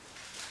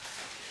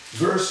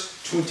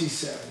 verse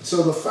 27.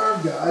 So the fire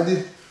of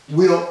God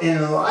will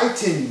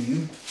enlighten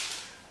you.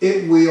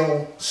 It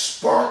will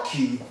spark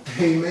you.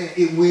 Amen.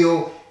 It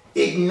will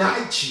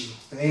ignite you.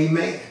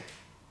 Amen.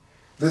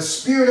 The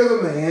spirit of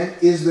a man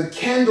is the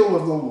candle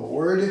of the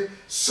Lord,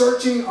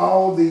 searching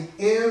all the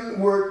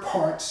inward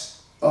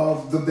parts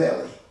of the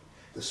belly.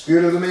 The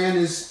spirit of the man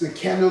is the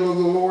candle of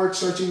the Lord,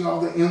 searching all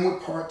the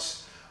inward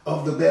parts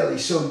of the belly.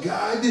 So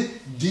God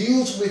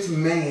deals with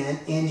man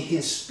in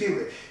his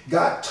spirit.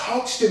 God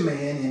talks to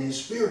man in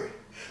his spirit,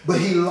 but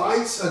he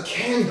lights a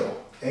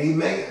candle.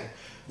 Amen.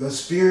 The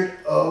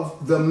spirit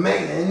of the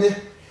man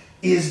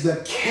is the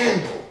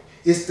candle.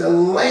 It's the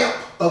lamp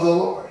of the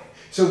Lord.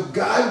 So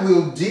God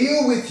will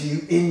deal with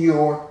you in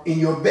your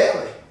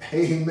belly.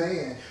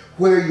 Amen.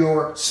 Where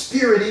your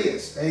spirit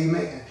is.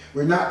 Amen.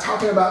 We're not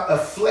talking about a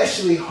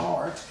fleshly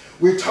heart.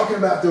 We're talking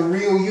about the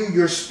real you,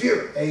 your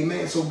spirit.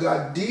 Amen. So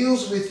God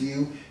deals with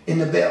you in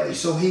the belly.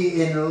 So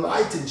he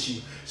enlightens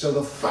you. So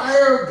the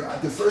fire of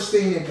God, the first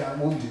thing that God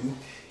will do,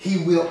 he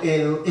will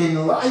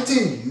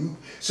enlighten you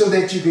so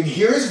that you can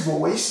hear his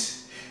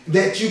voice,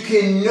 that you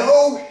can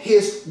know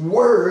his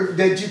word,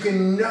 that you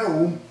can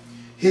know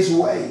his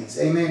ways.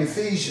 Amen.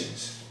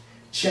 Ephesians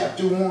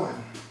chapter 1.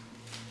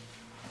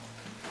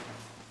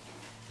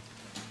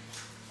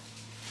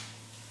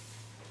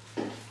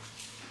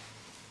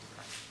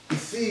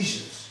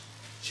 Ephesians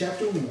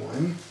chapter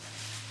 1.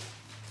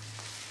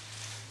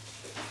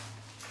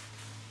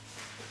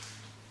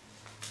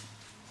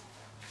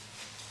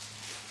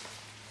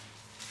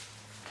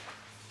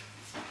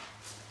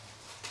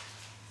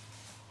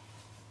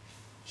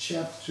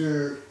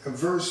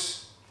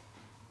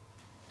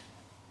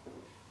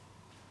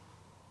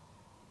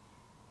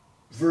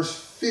 Verse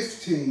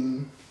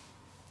 15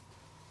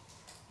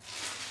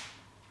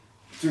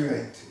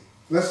 through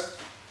 18.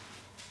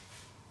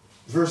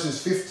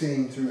 Verses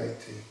 15 through 18.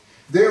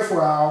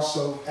 Therefore I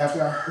also,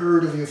 after I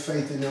heard of your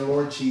faith in the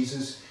Lord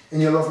Jesus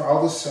and your love for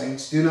all the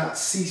saints, do not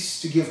cease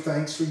to give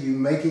thanks for you,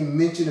 making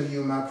mention of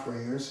you in my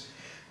prayers,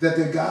 that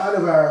the God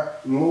of our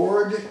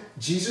Lord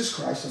Jesus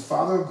Christ, the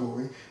Father of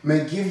glory,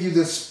 may give you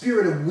the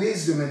spirit of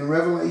wisdom and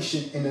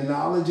revelation in the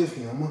knowledge of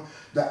him,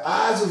 the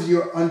eyes of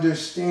your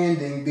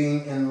understanding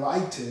being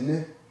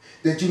enlightened,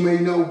 that you may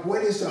know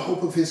what is the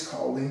hope of his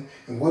calling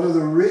and what are the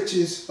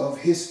riches of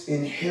his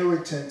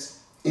inheritance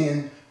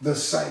in the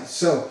saints.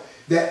 So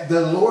that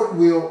the Lord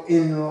will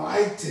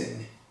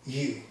enlighten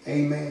you.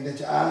 Amen. That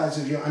your eyes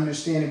of your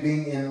understanding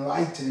being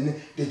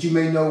enlightened, that you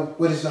may know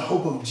what is the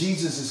hope of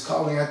Jesus'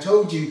 calling. I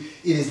told you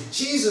it is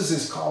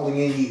Jesus' calling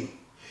in you.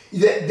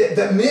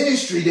 The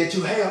ministry that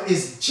you have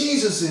is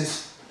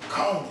Jesus'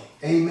 calling.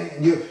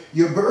 Amen.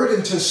 Your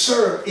burden to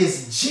serve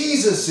is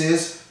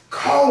Jesus'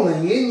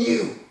 calling in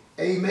you.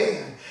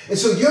 Amen. And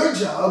so your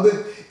job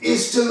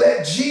is to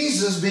let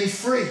Jesus be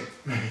free.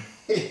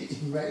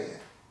 Amen.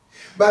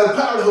 By the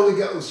power of the Holy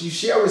Ghost, you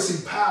shall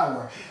receive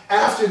power.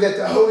 After that,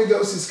 the Holy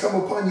Ghost has come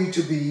upon you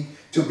to be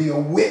a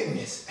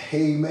witness.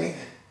 Amen.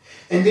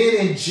 And then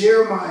in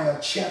Jeremiah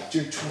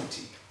chapter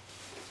 20.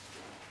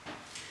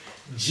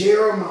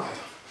 Jeremiah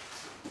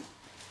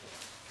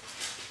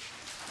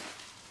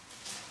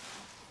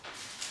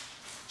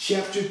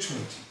chapter 20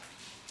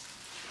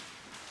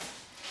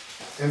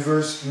 and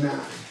verse 9.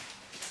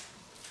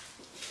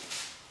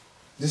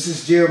 This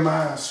is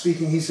Jeremiah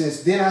speaking. He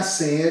says, Then I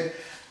said,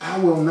 I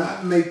will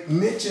not make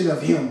mention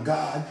of him,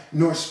 God,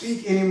 nor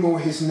speak any more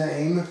his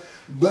name,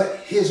 but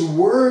his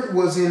word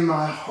was in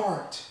my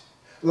heart,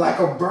 like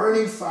a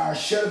burning fire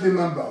shut up in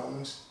my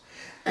bones.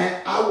 And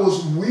I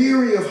was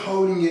weary of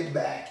holding it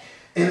back,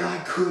 and I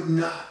could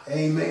not.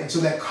 Amen. So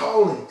that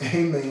calling,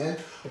 amen,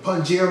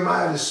 upon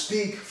Jeremiah to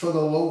speak for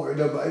the Lord,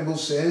 the Bible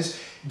says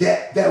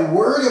that that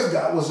word of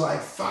God was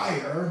like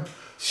fire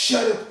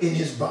shut up in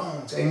his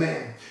bones.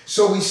 Amen.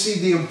 So we see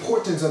the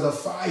importance of the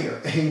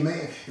fire.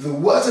 Amen. If it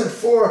wasn't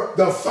for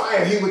the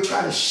fire, he would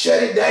try to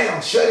shut it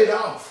down, shut it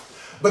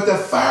off. But the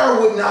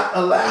fire would not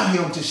allow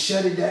him to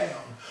shut it down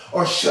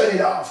or shut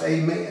it off.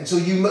 Amen. So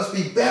you must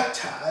be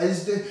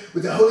baptized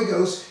with the Holy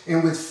Ghost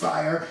and with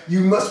fire.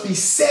 You must be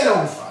set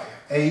on fire.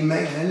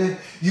 Amen.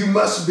 You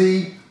must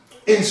be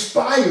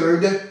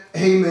inspired,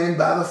 amen,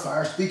 by the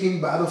fire, speaking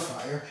by the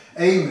fire.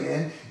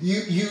 Amen.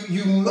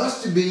 You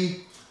must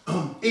be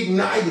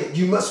ignited.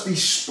 You must be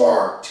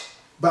sparked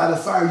by the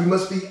fire. You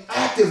must be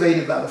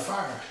activated by the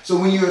fire. So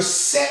when you're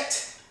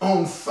set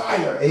on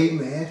fire,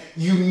 amen,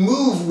 you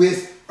move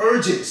with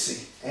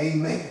urgency.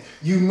 Amen.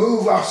 You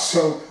move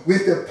also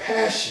with the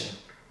passion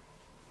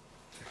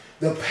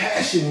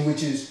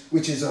which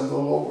is of the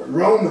Lord.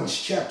 Romans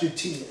chapter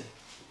 10.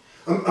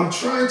 I'm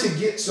trying to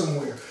get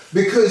somewhere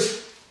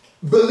because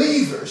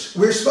believers,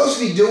 we're supposed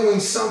to be doing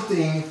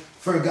something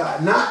for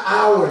God, not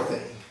our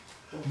thing,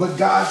 but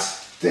God's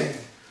thing.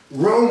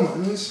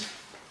 Romans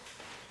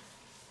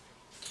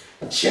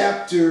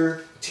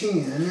chapter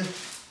 10.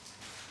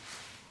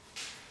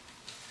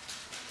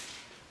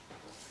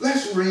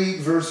 Let's read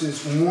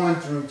verses 1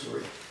 through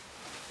 3.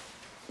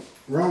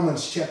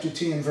 Romans chapter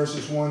 10,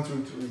 verses 1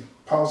 through 3.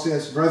 Paul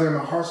says, "Brethren,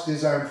 my heart's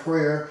desire and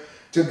prayer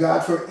to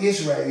God for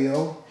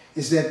Israel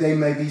is that they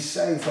may be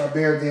saved. For I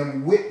bear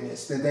them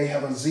witness that they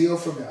have a zeal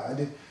for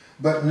God,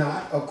 but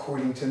not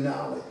according to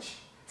knowledge.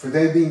 For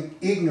they being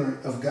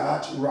ignorant of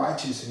God's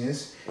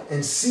righteousness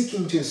and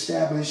seeking to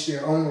establish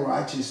their own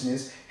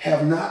righteousness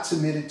have not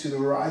submitted to the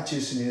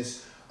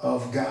righteousness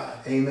of God."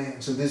 Amen.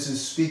 So this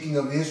is speaking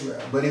of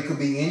Israel, but it could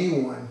be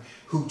anyone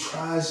who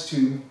tries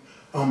to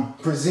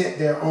present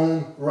their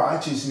own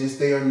righteousness.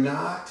 They are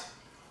not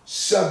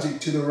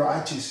subject to the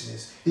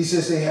righteousness. He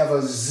says they have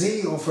a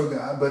zeal for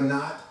God, but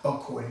not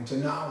according to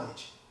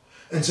knowledge.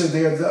 And so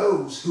there are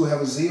those who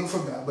have a zeal for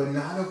God, but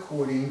not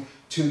according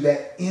to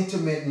that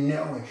intimate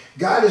knowing.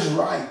 God is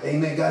right.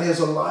 Amen. God has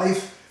a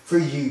life for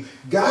you.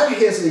 God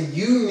has a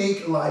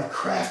unique life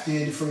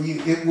crafted for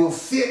you. It will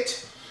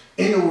fit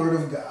in the Word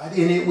of God,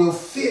 and it will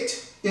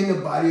fit in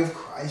the body of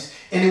Christ,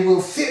 and it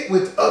will fit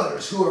with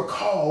others who are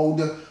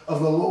called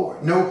of the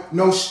Lord.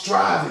 No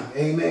striving.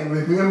 Amen.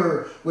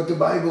 Remember what the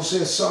Bible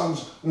says,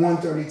 Psalms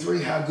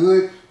 133, how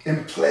good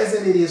and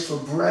pleasant it is for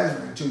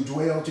brethren to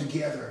dwell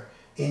together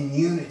in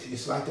unity.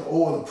 It's like the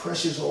oil, the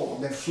precious oil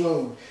that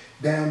flowed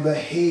down the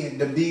head,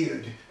 the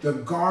beard, the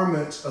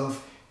garments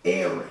of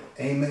Aaron.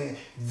 Amen.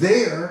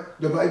 There,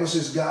 the Bible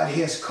says God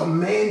has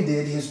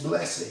commanded his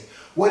blessing.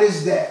 What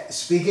is that?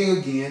 Speaking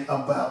again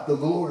about the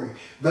glory.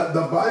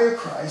 The body of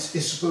Christ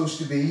is supposed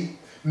to be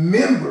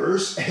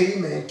members,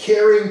 amen,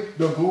 carrying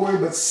the glory,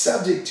 but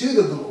subject to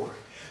the glory.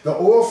 The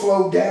oil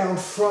flowed down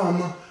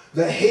from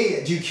the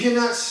head. You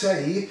cannot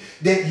say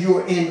that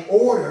you're in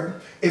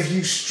order if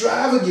you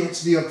strive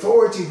against the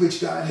authority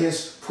which God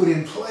has put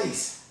in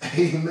place.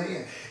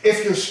 Amen.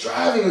 If you're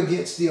striving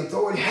against the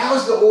authority,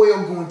 how's the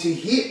oil going to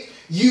hit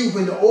you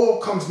when the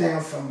oil comes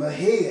down from the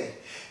head?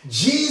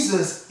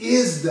 Jesus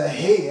is the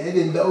head,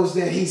 and those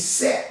that he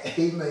set,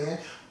 amen,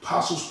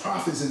 apostles,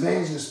 prophets,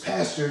 evangelists,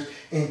 pastors,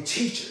 and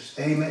teachers,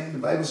 amen. The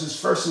Bible says,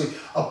 firstly,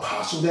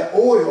 apostle, that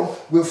oil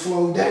will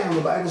flow down.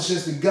 The Bible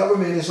says the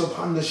government is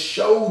upon the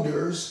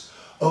shoulders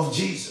of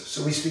Jesus.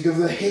 So we speak of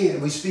the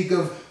head, we speak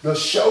of the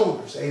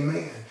shoulders,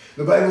 amen.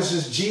 The Bible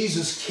says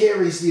Jesus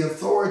carries the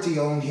authority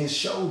on his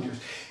shoulders.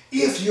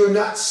 If you're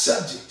not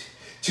subject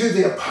to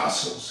the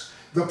apostles,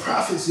 the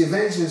prophets, the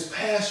evangelists,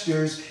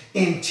 pastors,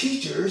 and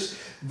teachers,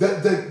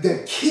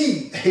 the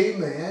key,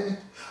 amen,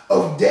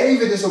 of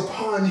David is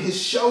upon his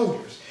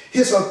shoulders.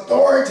 His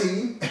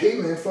authority,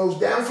 amen, flows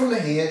down from the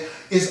head,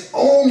 is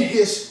on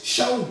his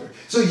shoulder.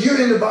 So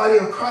you're in the body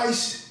of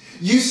Christ.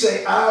 You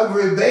say, I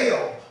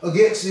rebel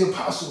against the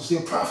apostles, the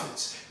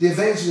prophets, the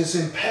evangelists,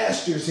 and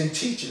pastors and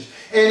teachers.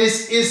 And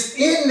it's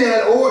in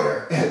that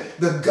order,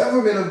 the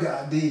government of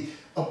God, the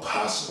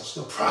apostles,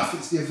 the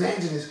prophets, the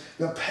evangelists,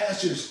 the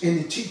pastors, and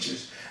the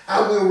teachers.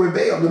 I will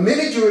rebel. The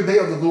minute you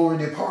rebel, the glory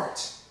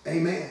departs.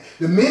 Amen.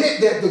 The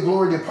minute that the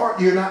glory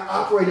departs, you're not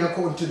operating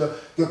according to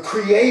the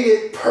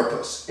created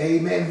purpose.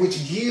 Amen.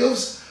 Which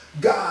gives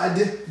God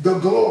the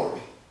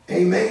glory.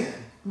 Amen.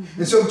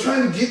 Mm-hmm. And so I'm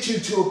trying to get you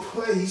to a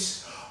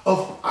place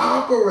of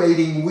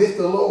operating with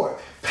the Lord.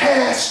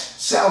 Past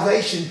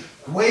salvation,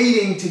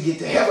 waiting to get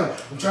to heaven.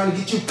 I'm trying to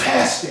get you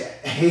past that.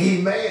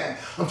 Amen.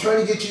 I'm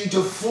trying to get you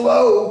to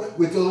flow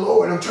with the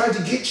Lord. I'm trying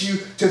to get you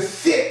to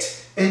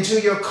fit into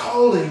your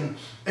calling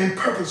and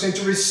purpose, and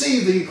to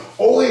receive the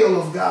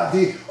oil of God,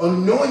 the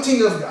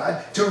anointing of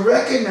God, to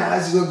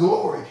recognize the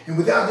glory. And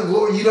without the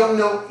glory, you don't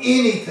know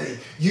anything.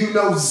 You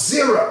know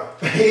zero.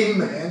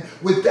 Amen.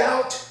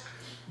 Without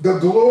the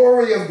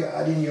glory of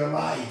God in your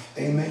life.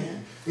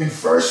 Amen. In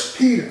 1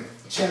 Peter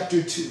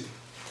chapter 2.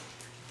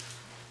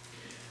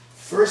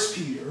 1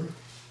 Peter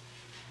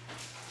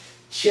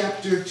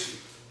chapter 2.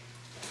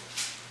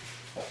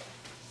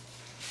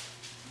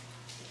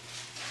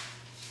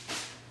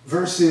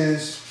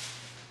 Verses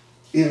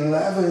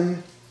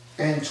 11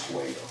 and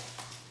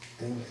 12.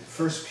 Amen.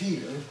 1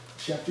 Peter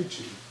chapter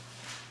 2.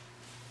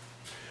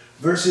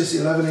 Verses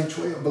 11 and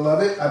 12.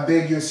 Beloved, I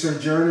beg you,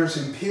 sojourners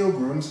and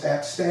pilgrims,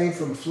 abstain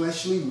from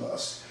fleshly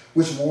lusts,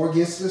 which war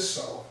against the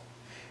soul,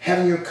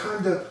 having your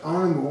conduct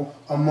honorable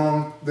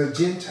among the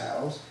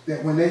Gentiles,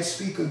 that when they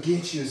speak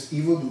against you as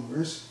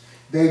evildoers,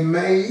 they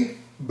may,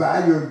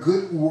 by your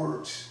good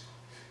works,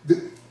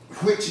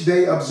 which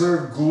they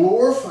observe,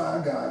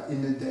 glorify God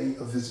in the day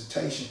of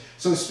visitation.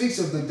 So it speaks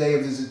of the day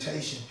of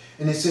visitation.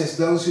 And it says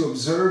those who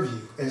observe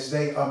you, as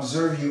they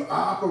observe you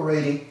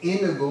operating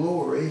in the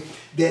glory,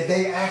 that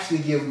they actually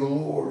give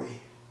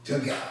glory to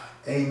God.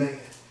 Amen.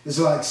 It's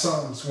like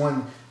Psalms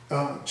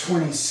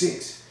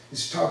 126.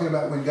 It's talking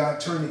about when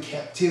God turned the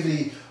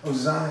captivity of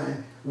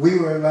Zion. We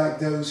were like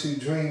those who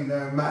dreamed.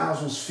 Our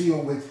mouths was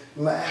filled with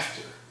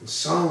laughter and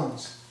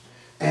songs.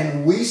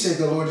 And we said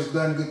the Lord has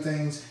done good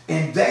things.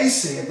 And they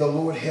said the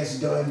Lord has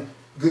done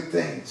good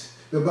things.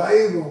 The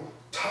Bible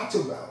talks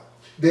about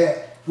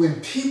that when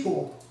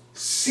people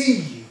see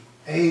you,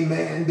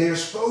 amen, they're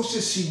supposed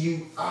to see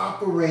you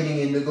operating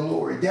in the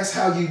glory. That's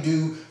how you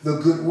do the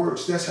good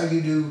works. That's how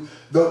you do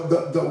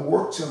the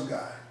works of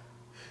God.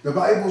 The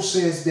Bible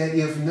says that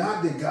if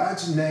not, that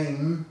God's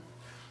name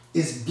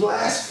is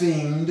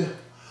blasphemed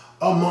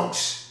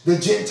amongst the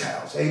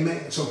Gentiles.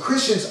 Amen. So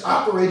Christians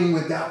operating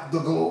without the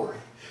glory.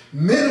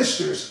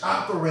 Ministers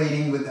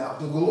operating without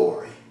the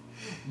glory.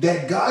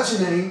 That God's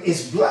name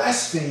is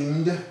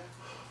blasphemed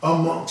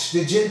amongst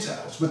the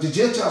Gentiles. But the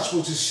Gentiles are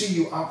supposed to see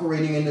you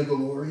operating in the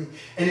glory,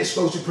 and it's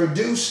supposed to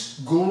produce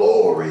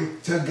glory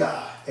to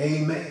God.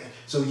 Amen.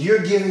 So you're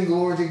giving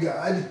glory to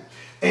God,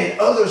 and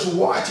others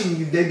watching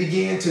you, they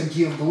began to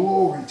give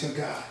glory to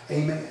God.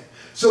 Amen.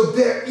 So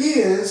there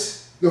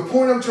is, the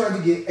point I'm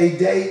trying to get, a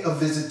day of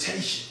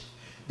visitation.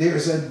 There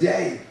is a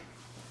day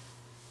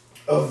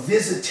of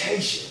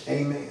visitation.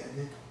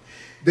 Amen.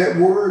 That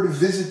word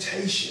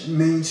visitation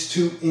means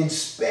to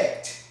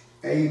inspect.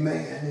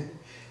 Amen.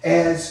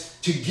 As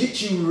to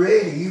get you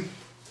ready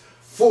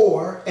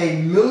for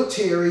a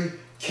military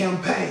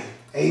campaign.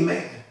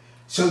 Amen.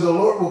 So the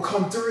Lord will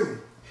come through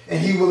and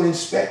he will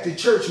inspect the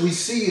church. We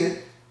see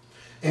it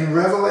in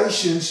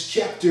Revelations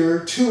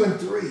chapter 2 and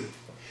 3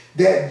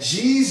 that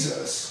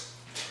Jesus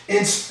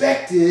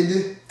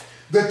inspected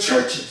the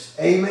churches.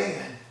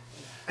 Amen.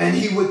 And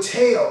he would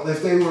tell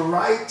if they were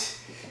right,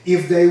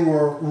 if they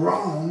were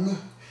wrong.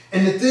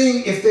 And the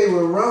thing, if they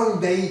were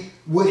wrong, they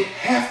would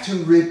have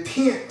to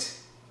repent.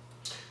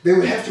 They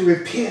would have to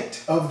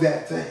repent of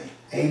that thing.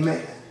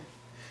 Amen.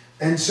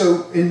 And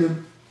so in the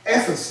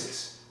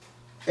Ephesus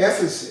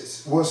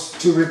was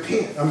to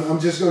repent. I'm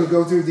just going to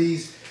go through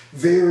these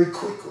very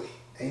quickly.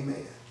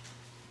 Amen.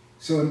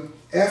 So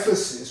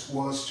Ephesus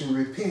was to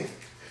repent.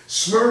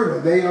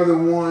 Smyrna, they are the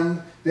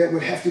one that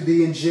would have to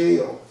be in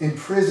jail, in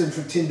prison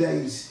for 10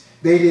 days.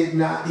 He did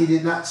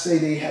not say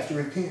they have to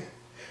repent.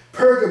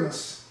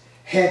 Pergamos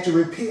had to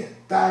repent.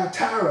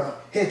 Thyatira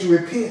had to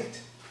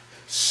repent.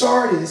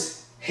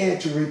 Sardis had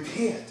to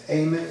repent.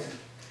 Amen.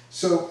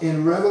 So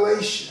in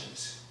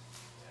Revelations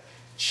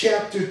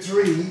chapter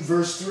 3,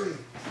 verse 3,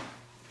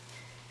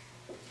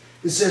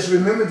 it says,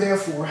 remember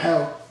therefore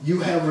how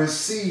you have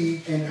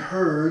received and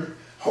heard,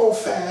 hold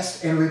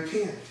fast and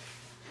repent.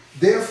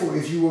 Therefore,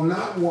 if you will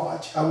not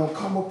watch, I will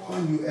come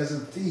upon you as a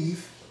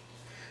thief,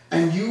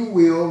 and you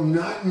will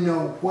not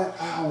know what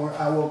hour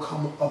I will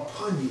come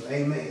upon you.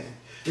 Amen.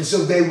 And so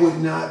they would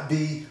not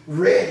be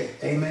ready.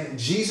 Amen.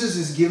 Jesus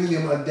is giving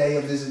them a day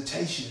of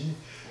visitation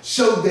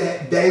so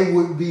that they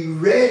would be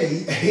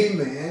ready,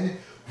 amen,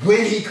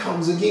 when he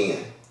comes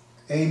again.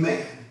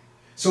 Amen.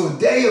 So a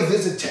day of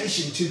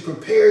visitation to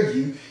prepare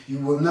you. You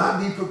will not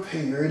be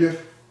prepared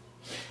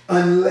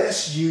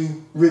unless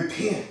you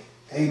repent.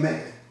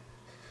 Amen.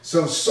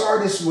 So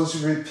Sardis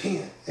was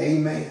repent.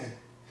 Amen.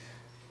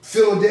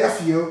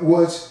 Philadelphia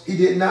was, he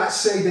did not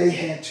say they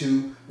had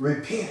to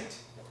repent.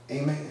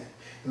 Amen.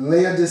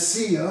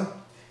 Laodicea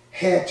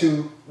had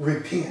to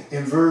repent.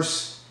 In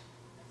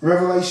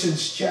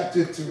Revelations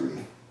chapter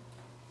 3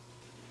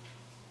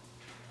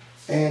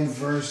 and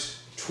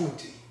verse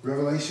 20.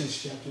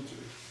 Revelations chapter 3.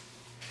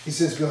 He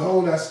says,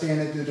 behold, I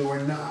stand at the door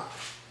and knock.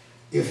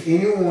 If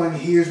anyone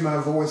hears my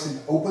voice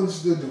and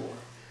opens the door,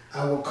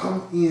 I will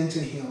come in to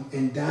him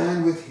and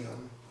dine with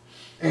him,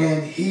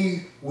 and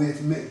he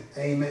with me.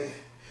 Amen.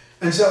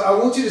 And so I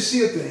want you to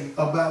see a thing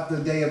about the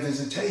day of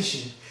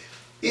visitation.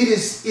 It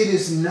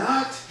is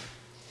not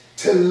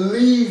to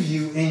leave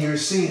you in your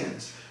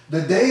sins.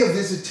 The day of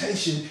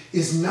visitation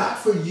is not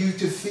for you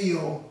to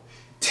feel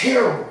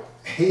terrible.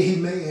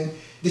 Amen.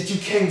 that you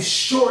came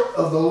short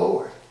of the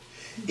Lord.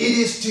 It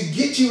is to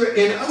get you,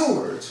 in other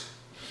words,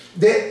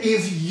 that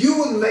if you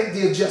would make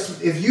the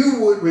adjustment, if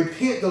you would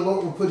repent, the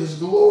Lord will put his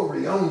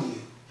glory on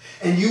you.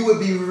 And you would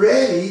be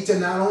ready to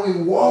not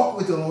only walk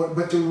with the Lord,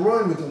 but to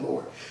run with the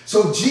Lord.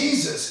 So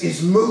Jesus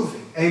is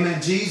moving.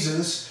 Amen.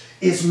 Jesus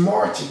is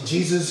marching.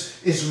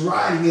 Jesus is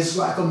riding. It's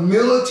like a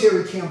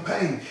military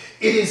campaign.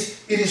 It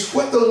is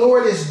what the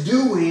Lord is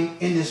doing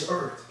in this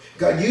earth.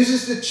 God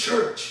uses the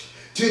church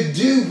to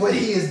do what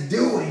he is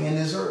doing in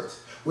this earth.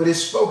 What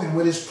is spoken,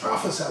 what is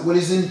prophesied, what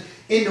is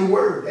in the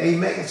word.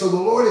 Amen. So the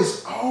Lord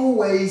is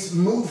always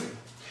moving.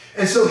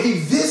 And so he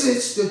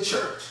visits the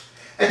church.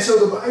 And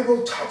so the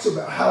Bible talks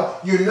about how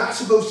you're not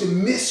supposed to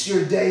miss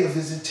your day of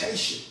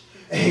visitation.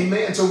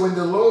 Amen. So when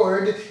the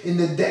Lord, in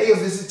the day of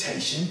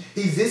visitation,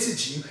 he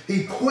visits you,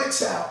 he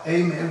points out,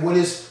 amen, what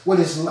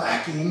is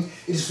lacking.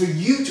 It is for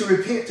you to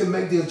repent, to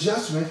make the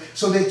adjustment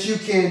so that you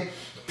can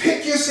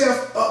pick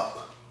yourself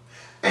up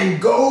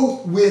and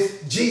go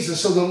with Jesus.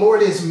 So the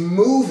Lord is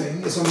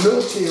moving. It's a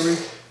military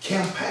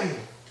campaign.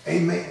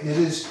 Amen. It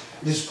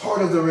is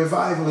part of the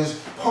revival. It's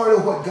part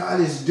of what God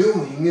is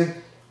doing in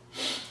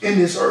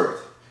this earth.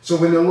 So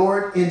when the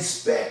Lord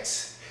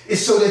inspects,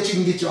 it's so that you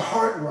can get your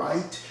heart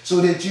right, so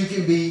that you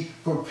can be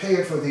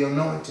prepared for the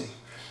anointing.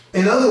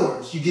 In other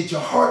words, you get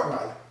your heart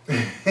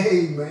right.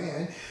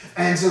 Amen.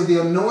 And so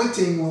the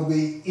anointing will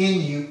be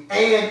in you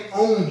and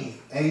on you.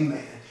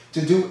 Amen.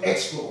 To do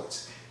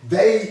exploits.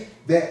 They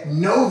that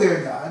know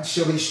their God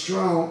shall be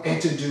strong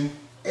and to do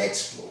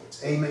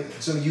exploits. Amen.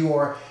 So you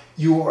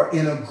are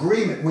in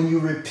agreement. When you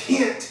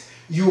repent,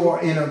 you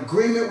are in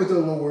agreement with the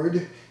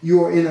Lord.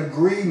 You are in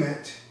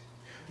agreement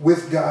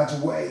with God's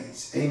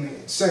ways.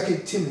 Amen.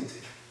 2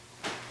 Timothy.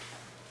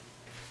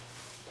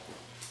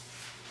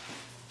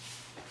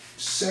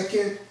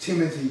 2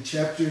 Timothy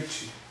chapter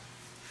 2.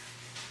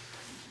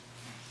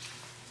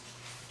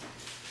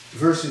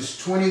 Verses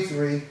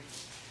 23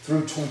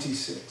 through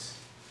 26.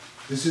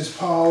 This is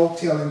Paul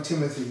telling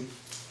Timothy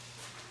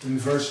in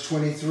verse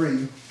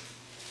 23,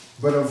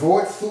 but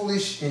avoid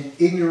foolish and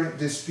ignorant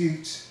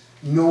disputes,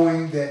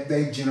 knowing that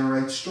they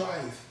generate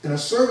strife. And a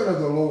servant of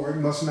the Lord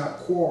must not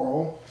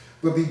quarrel,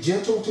 but be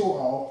gentle to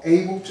all,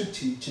 able to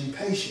teach, and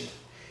patient,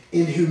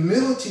 in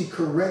humility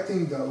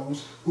correcting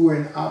those who are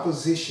in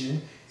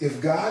opposition,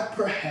 if God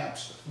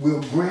perhaps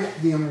will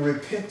grant them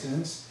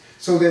repentance,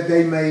 so that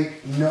they may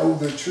know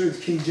the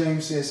truth. King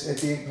James says, at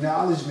the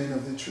acknowledgement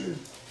of the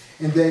truth,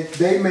 and that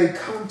they may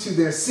come to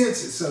their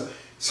senses. So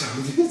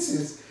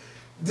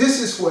this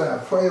is what I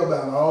pray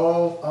about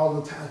all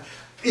the time.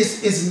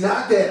 It's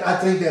not that I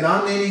think that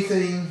I'm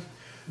anything,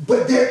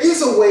 but there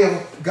is a way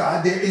of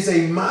God. There is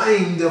a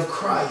mind of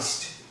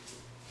Christ.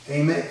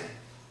 Amen.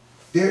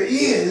 There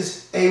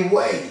is a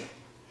way,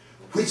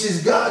 which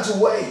is God's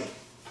way.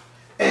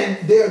 And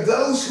there are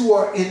those who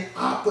are in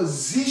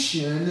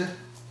opposition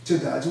to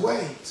God's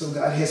way. So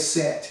God has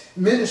set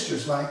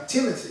ministers like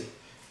Timothy.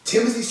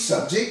 Timothy's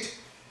subject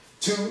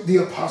to the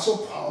Apostle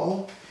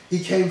Paul. He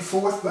came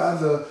forth by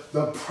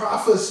the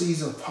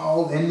prophecies of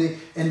Paul and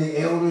the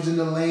elders and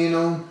the laying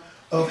on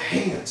of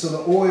hands. So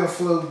the oil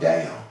flowed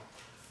down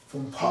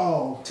from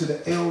Paul to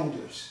the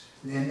elders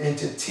and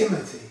to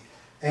Timothy.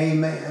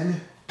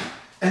 Amen.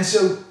 And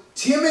so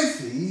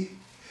Timothy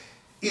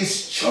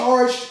is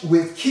charged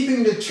with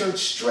keeping the church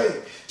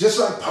straight. Just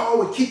like Paul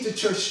would keep the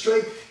church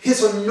straight,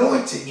 his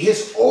anointing,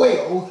 his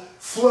oil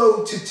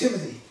flowed to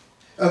Timothy.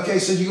 Okay,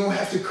 so you're going to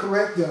have to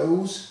correct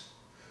those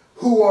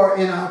who are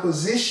in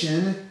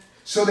opposition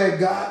so that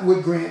God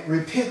would grant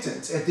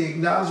repentance at the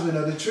acknowledgement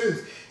of the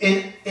truth.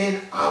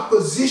 In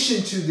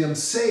opposition to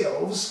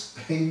themselves,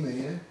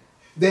 amen,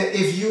 that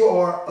if you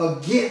are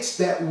against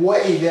that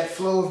way, that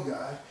flow of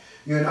God,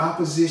 you're in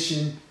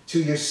opposition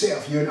to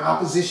yourself. You're in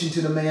opposition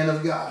to the man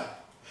of God.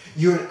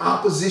 You're in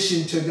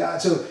opposition to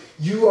God. So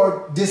you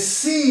are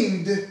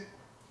deceived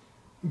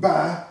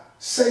by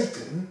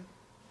Satan,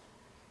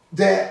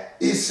 that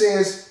it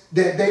says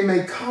that they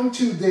may come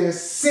to their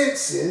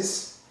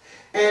senses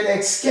and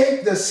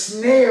escape the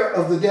snare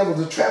of the devil,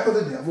 the trap of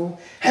the devil,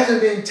 having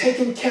been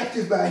taken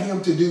captive by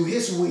him to do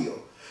his will.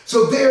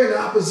 So they're in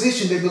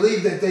opposition. They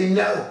believe that they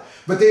know,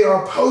 but they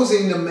are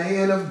opposing the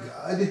man of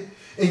God.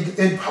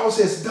 And Paul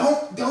says,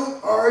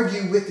 don't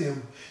argue with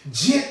him.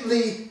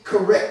 Gently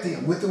correct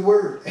him with the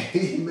word.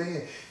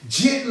 Amen.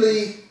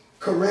 Gently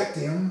correct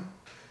him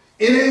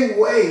in a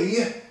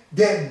way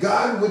that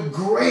God would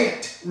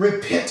grant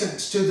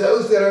repentance to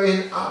those that are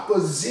in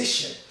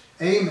opposition.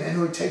 Amen.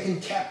 Who are taken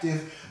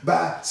captive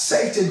by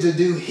Satan to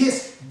do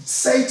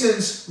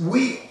Satan's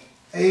will.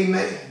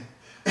 Amen.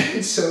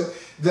 And so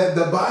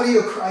the body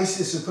of Christ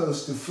is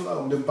supposed to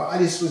flow. The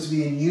body is supposed to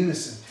be in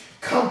unison,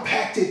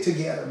 compacted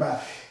together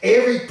by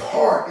every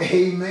part,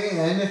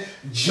 amen,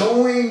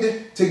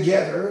 joined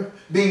together,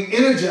 being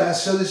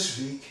energized, so to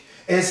speak,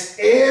 as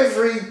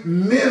every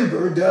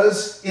member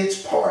does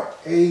its part,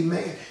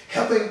 amen,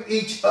 helping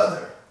each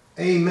other,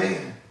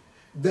 amen.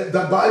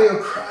 The body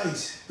of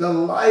Christ, the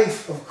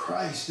life of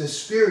Christ, the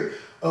spirit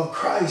of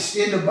Christ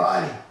in the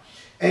body,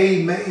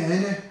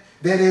 amen,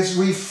 that as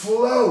we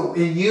flow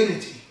in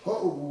unity,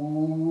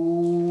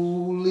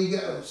 Holy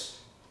Ghost.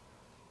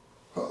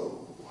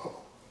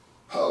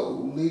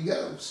 Holy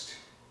Ghost.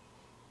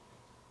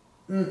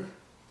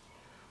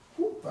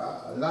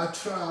 La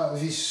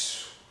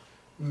travis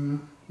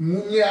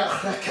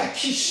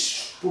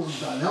munyakakish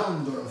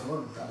purdanandra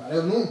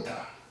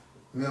volta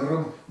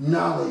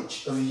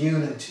knowledge of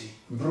unity.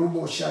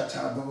 Brubo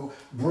shatabo,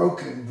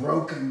 broken.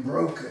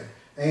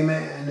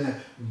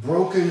 Amen.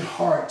 Broken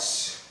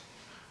hearts,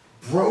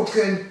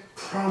 broken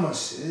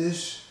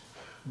promises,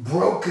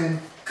 broken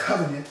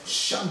covenant,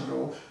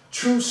 shandro,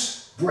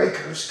 truce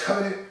breakers,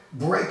 covenant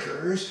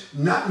breakers,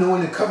 not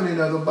knowing the covenant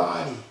of the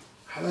body.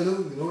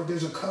 Hallelujah. Lord,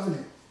 there's a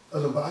covenant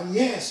of the body.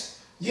 Yes,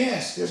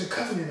 there's a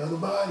covenant of the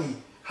body.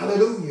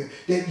 Hallelujah.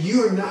 That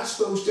you are not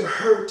supposed to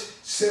hurt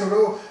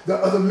the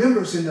other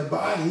members in the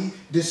body,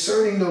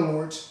 discerning the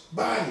Lord's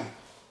body.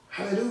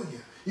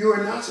 Hallelujah. You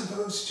are not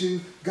supposed to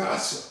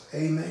gossip.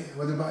 Amen.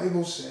 What the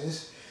Bible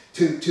says,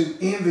 to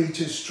envy,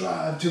 to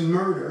strive, to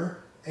murder.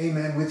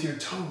 Amen. With your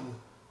tongue.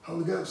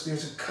 Holy Ghost,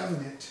 there's a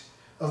covenant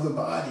of the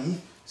body.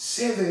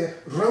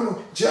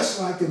 Just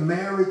like the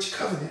marriage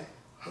covenant.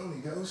 Holy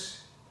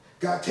Ghost.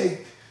 God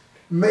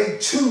made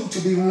two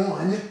to be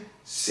one.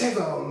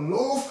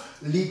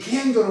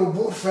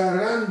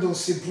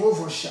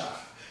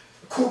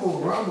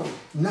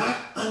 Not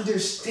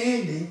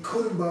understanding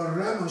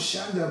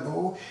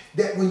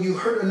that when you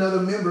hurt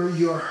another member,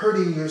 you're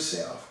hurting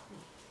yourself.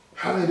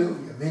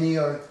 Hallelujah. Many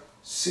are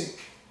sick.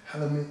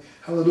 Hallelujah.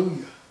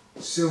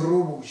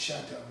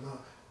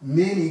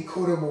 Many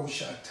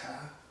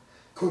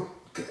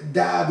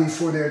die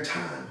before their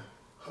time.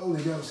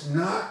 Holy Ghost.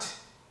 Not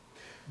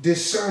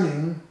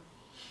discerning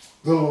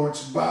the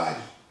Lord's body.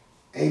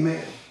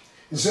 Amen.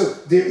 And so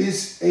there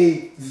is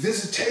a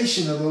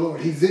visitation of the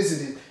Lord. He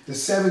visited the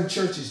 7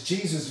 churches.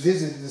 Jesus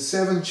visited the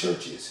 7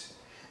 churches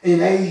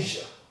in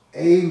Asia.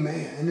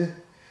 Amen.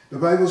 The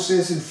Bible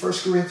says in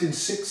 1 Corinthians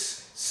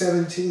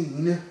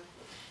 6:17,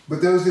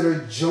 but those that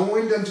are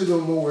joined unto the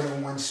Lord are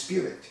one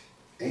spirit.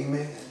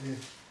 Amen.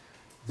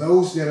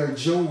 Those that are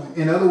joined.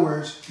 In other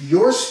words,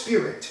 your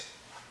spirit,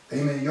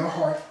 amen, your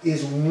heart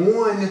is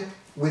one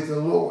with the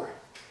Lord.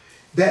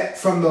 That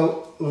from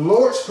the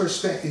Lord's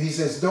perspective, he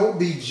says, don't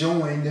be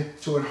joined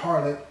to a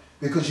harlot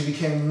because you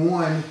became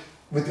one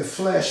with the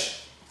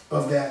flesh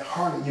of that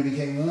harlot. You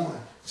became one.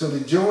 So the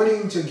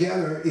joining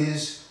together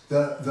is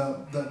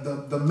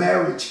the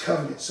marriage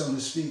covenant, so to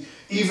speak.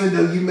 Even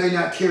though you may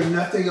not care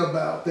nothing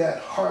about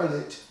that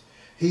harlot,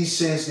 he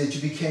says that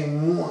you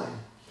became one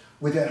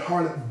with that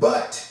harlot.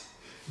 But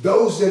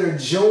those that are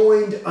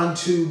joined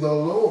unto the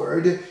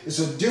Lord is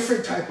a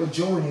different type of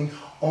joining,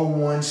 or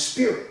one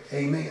spirit.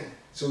 Amen.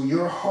 So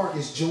your heart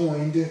is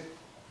joined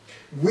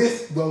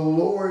with the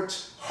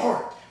Lord's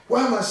heart.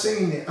 Why am I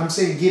saying that? I'm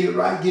saying get it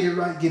right.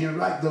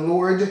 The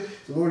Lord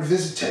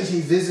visitation,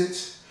 he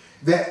visits,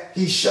 that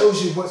he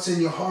shows you what's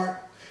in your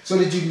heart so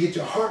that you can get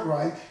your heart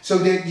right, so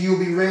that you'll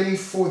be ready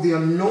for the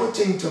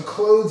anointing to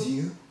clothe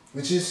you,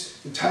 which is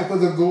the type of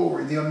the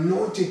glory, the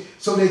anointing,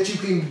 so that you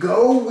can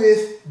go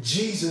with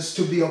Jesus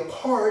to be a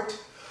part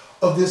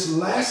of this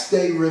last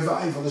day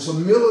revival. It's a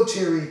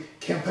military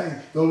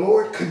campaign. The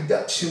Lord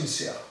conducts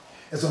himself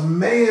as a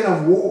man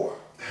of war.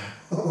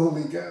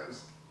 Holy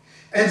Ghost.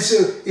 And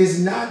so it's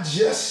not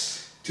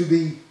just to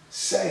be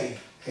saved.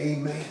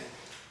 Amen.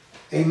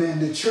 Amen.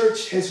 The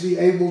church has to be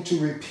able to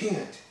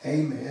repent.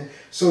 Amen.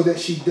 So that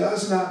she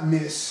does not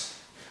miss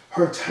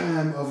her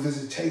time of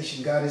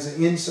visitation. God is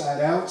an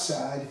inside,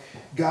 outside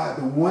God.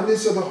 The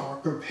oneness of the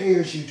heart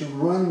prepares you to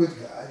run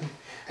with God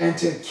and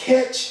to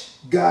catch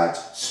God's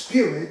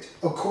spirit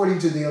according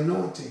to the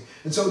anointing.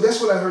 And so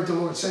that's what I heard the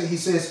Lord say. He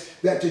says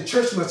that the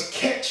church must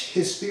catch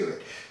his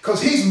spirit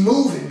because he's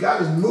moving.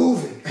 God is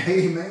moving.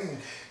 Amen.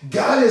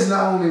 God is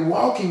not only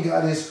walking,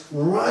 God is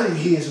running.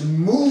 He is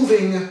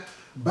moving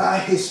by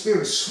his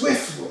spirit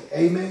swiftly.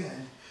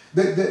 Amen.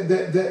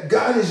 That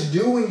God is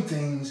doing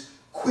things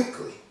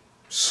quickly,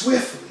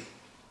 swiftly.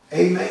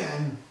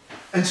 Amen.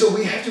 And so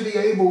we have to be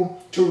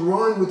able to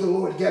run with the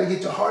Lord. Got to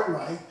get the heart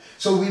right.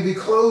 So we be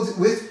clothed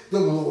with the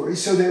glory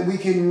so that we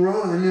can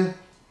run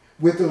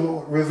with the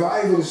Lord.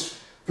 Revival is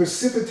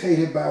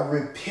precipitated by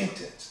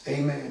repentance.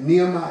 Amen.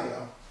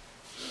 Nehemiah,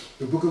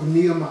 the book of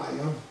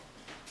Nehemiah,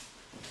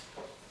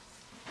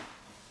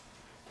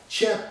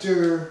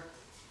 chapter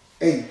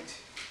 8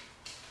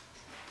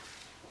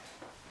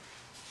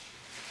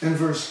 and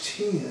verse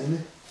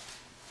 10.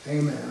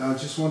 Amen. I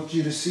just want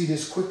you to see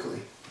this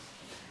quickly.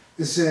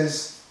 It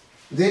says,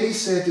 then he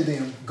said to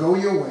them, go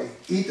your way,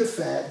 eat the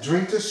fat,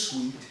 drink the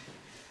sweet,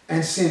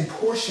 and send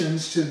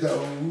portions to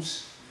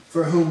those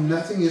for whom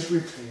nothing is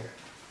prepared.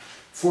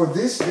 For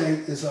this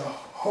day is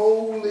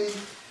holy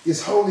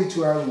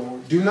to our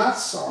Lord. Do not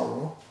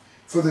sorrow,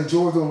 for the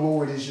joy of the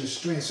Lord is your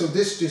strength. So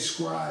this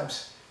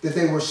describes that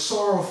they were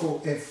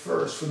sorrowful at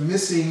first for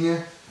missing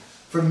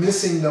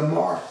the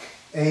mark.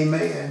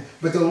 Amen.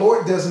 But the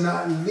Lord does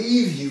not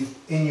leave you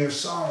in your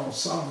sorrow.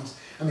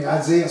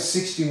 Isaiah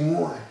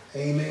 61.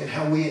 Amen.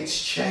 How we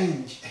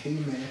exchange.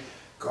 Amen.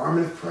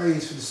 Garment of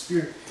praise for the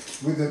Spirit.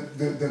 With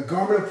the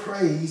garment of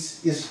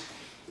praise is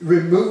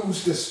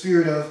removes the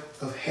spirit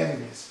of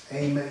heaviness.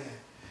 Amen.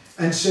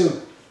 And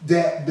so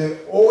that the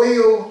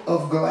oil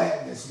of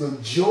gladness, the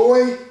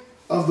joy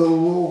of the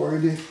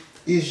Lord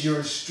is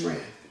your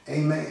strength.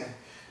 Amen.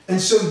 And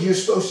so you're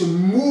supposed to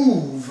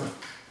move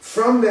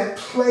from that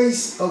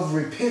place of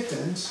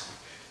repentance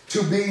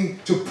to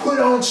put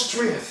on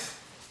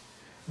strength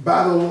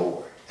by the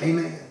Lord.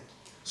 Amen.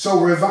 So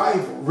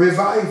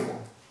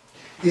revival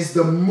is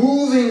the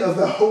moving of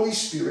the Holy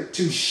Spirit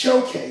to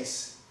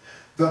showcase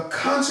the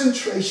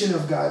concentration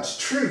of God's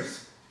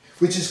truth,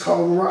 which is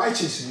called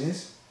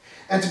righteousness,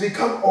 and to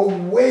become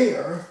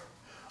aware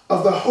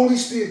of the Holy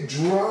Spirit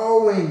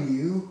drawing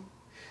you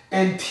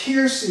and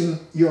piercing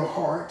your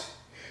heart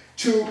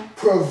to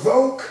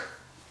provoke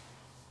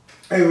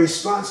a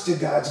response to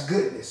God's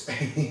goodness.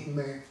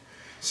 Amen.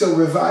 So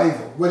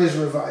revival. What is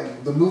revival?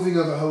 The moving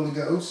of the Holy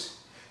Ghost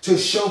to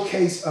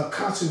showcase a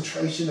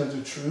concentration of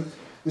the truth,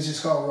 which is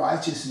called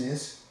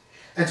righteousness,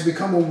 and to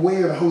become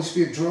aware of the Holy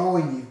Spirit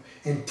drawing you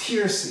and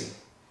piercing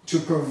to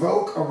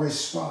provoke a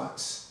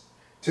response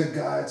to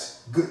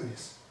God's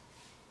goodness.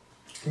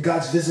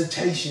 God's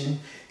visitation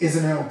is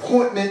an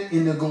appointment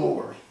in the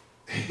glory.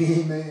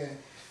 Amen.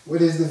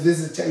 What is the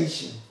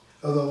visitation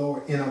of the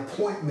Lord? An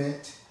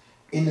appointment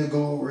in the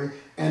glory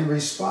and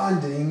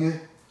responding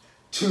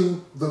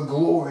to the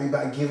glory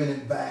by giving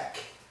it back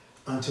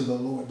unto the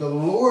Lord. The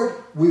Lord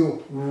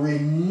will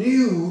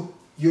renew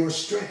your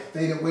strength.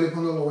 They that wait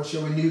upon the Lord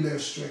shall renew their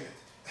strength.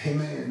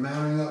 Amen.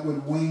 Mounting up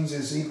with wings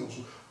as eagles.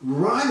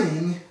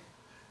 Running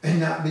and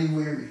not be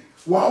weary.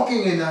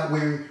 Walking and not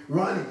weary.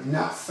 Running and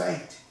not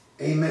faint.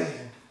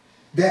 Amen.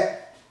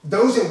 That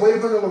those that wait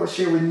upon the Lord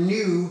shall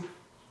renew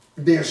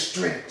their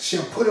strength.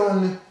 Shall put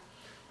on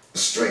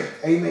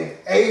strength. Amen.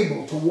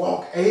 Able to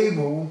walk.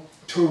 Able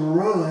to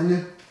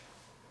run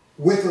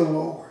with the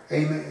Lord.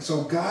 Amen.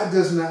 So God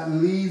does not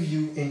leave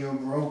you in your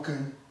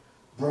broken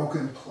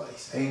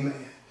place.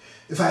 Amen.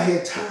 If I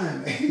had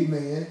time,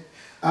 amen,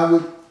 I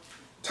would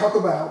talk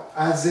about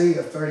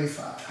Isaiah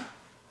 35.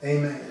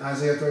 Amen.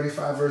 Isaiah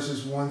 35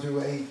 verses 1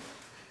 through 8.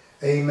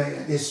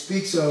 Amen. It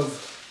speaks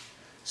of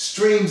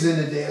streams in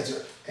the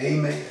desert.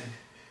 Amen.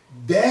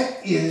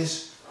 That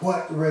is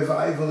what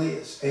revival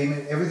is.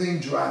 Amen. Everything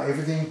dry,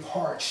 everything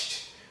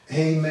parched.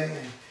 Amen.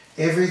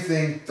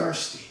 Everything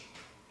thirsty.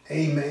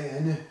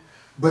 Amen.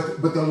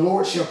 But the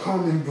Lord shall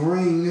come and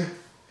bring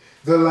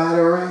the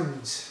latter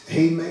rains.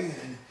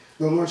 Amen.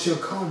 The Lord shall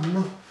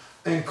come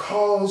and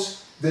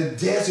cause the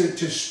desert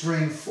to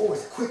spring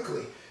forth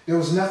quickly. There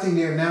was nothing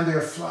there. Now there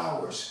are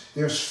flowers.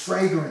 There's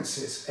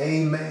fragrances.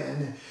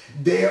 Amen.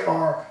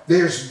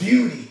 There's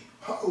beauty.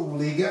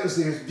 Holy Ghost,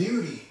 there's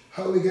beauty.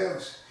 Holy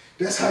Ghost.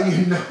 That's how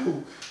you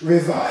know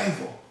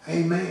revival.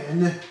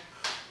 Amen.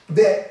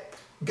 That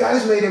God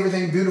has made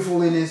everything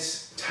beautiful in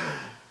His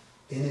time.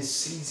 In His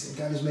season.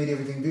 God has made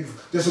everything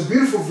beautiful. There's a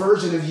beautiful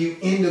version of you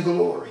in the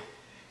glory.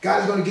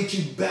 God is going to get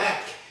you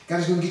back. God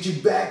is going to get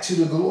you back to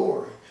the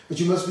glory. But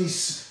you must be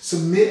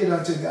submitted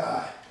unto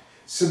God.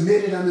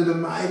 Submitted under the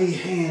mighty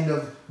hand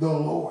of the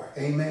Lord.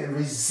 Amen.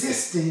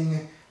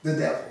 Resisting the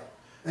devil.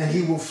 And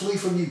he will flee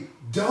from you.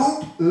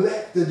 Don't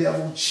let the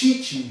devil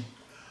cheat you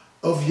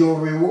of your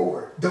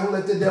reward. Don't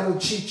let the devil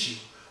cheat you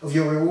of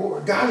your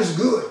reward. God is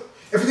good.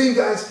 Everything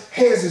God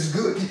has is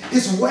good.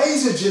 His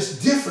ways are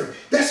just different.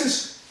 That's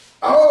just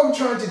all I'm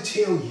trying to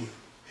tell you.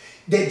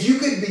 That you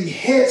could be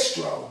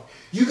headstrong.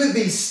 You could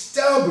be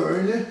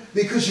stubborn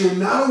because you're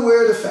not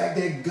aware of the fact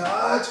that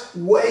God's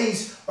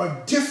ways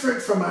are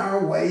different from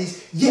our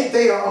ways, yet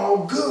they are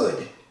all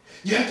good.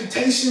 You have to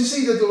taste and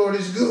see that the Lord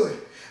is good.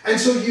 And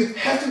so you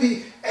have to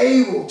be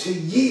able to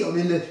yield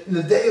in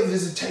the day of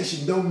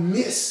visitation. Don't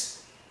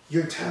miss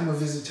your time of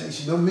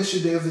visitation. Don't miss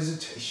your day of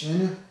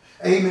visitation.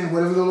 Amen.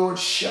 Whatever the Lord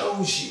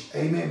shows you.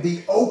 Amen.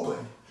 Be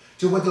open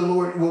to what the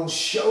Lord will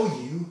show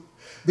you.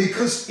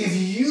 Because if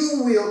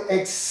you will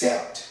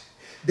accept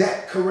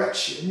that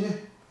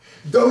correction,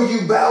 though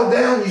you bow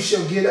down, you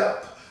shall get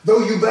up.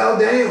 Though you bow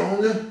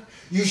down,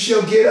 you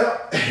shall get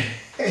up.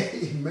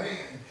 Amen.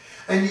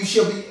 And you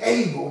shall be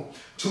able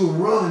to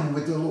run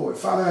with the Lord.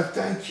 Father, I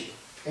thank you.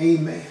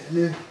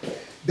 Amen.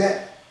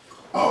 That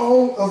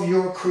all of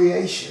your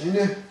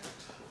creation,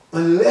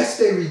 unless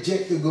they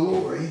reject the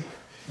glory,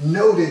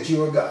 know that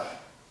you are God.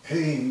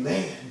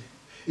 Amen.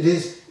 It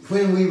is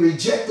when we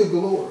reject the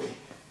glory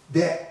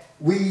that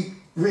we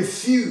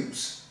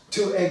refuse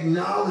to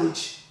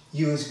acknowledge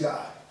you as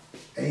God.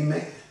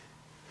 Amen.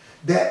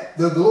 That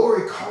the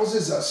glory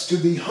causes us to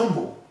be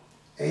humble.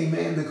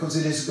 Amen. Because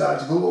it is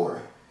God's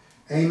glory.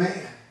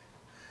 Amen.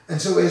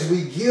 And so as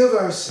we give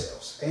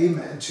ourselves,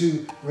 amen,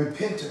 to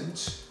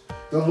repentance,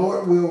 the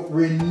Lord will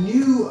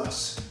renew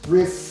us,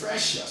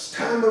 refresh us.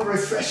 Time of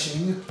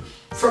refreshing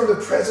from the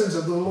presence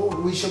of the Lord.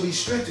 We shall be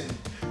strengthened.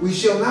 We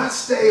shall not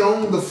stay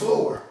on the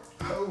floor.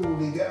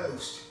 Holy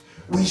Ghost.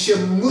 We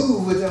shall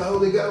move with the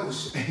Holy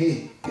Ghost.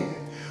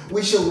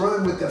 We shall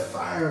run with the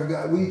fire of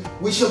God.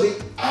 We shall be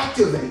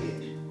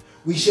activated.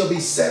 We shall be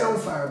set on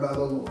fire by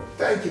the Lord.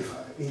 Thank you,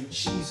 Father. In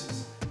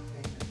Jesus'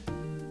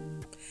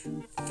 name.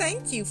 Amen.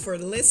 Thank you for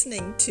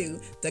listening to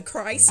the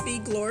Christ Be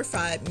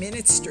Glorified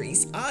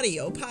Ministries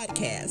audio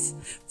podcast.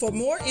 For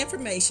more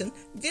information,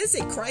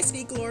 visit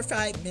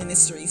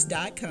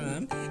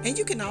ChristBeGlorifiedMinistries.com, and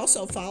you can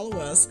also follow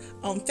us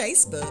on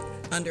Facebook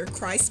under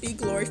Christ Be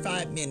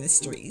Glorified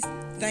Ministries.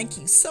 Thank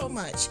you so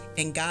much,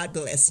 and God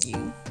bless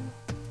you.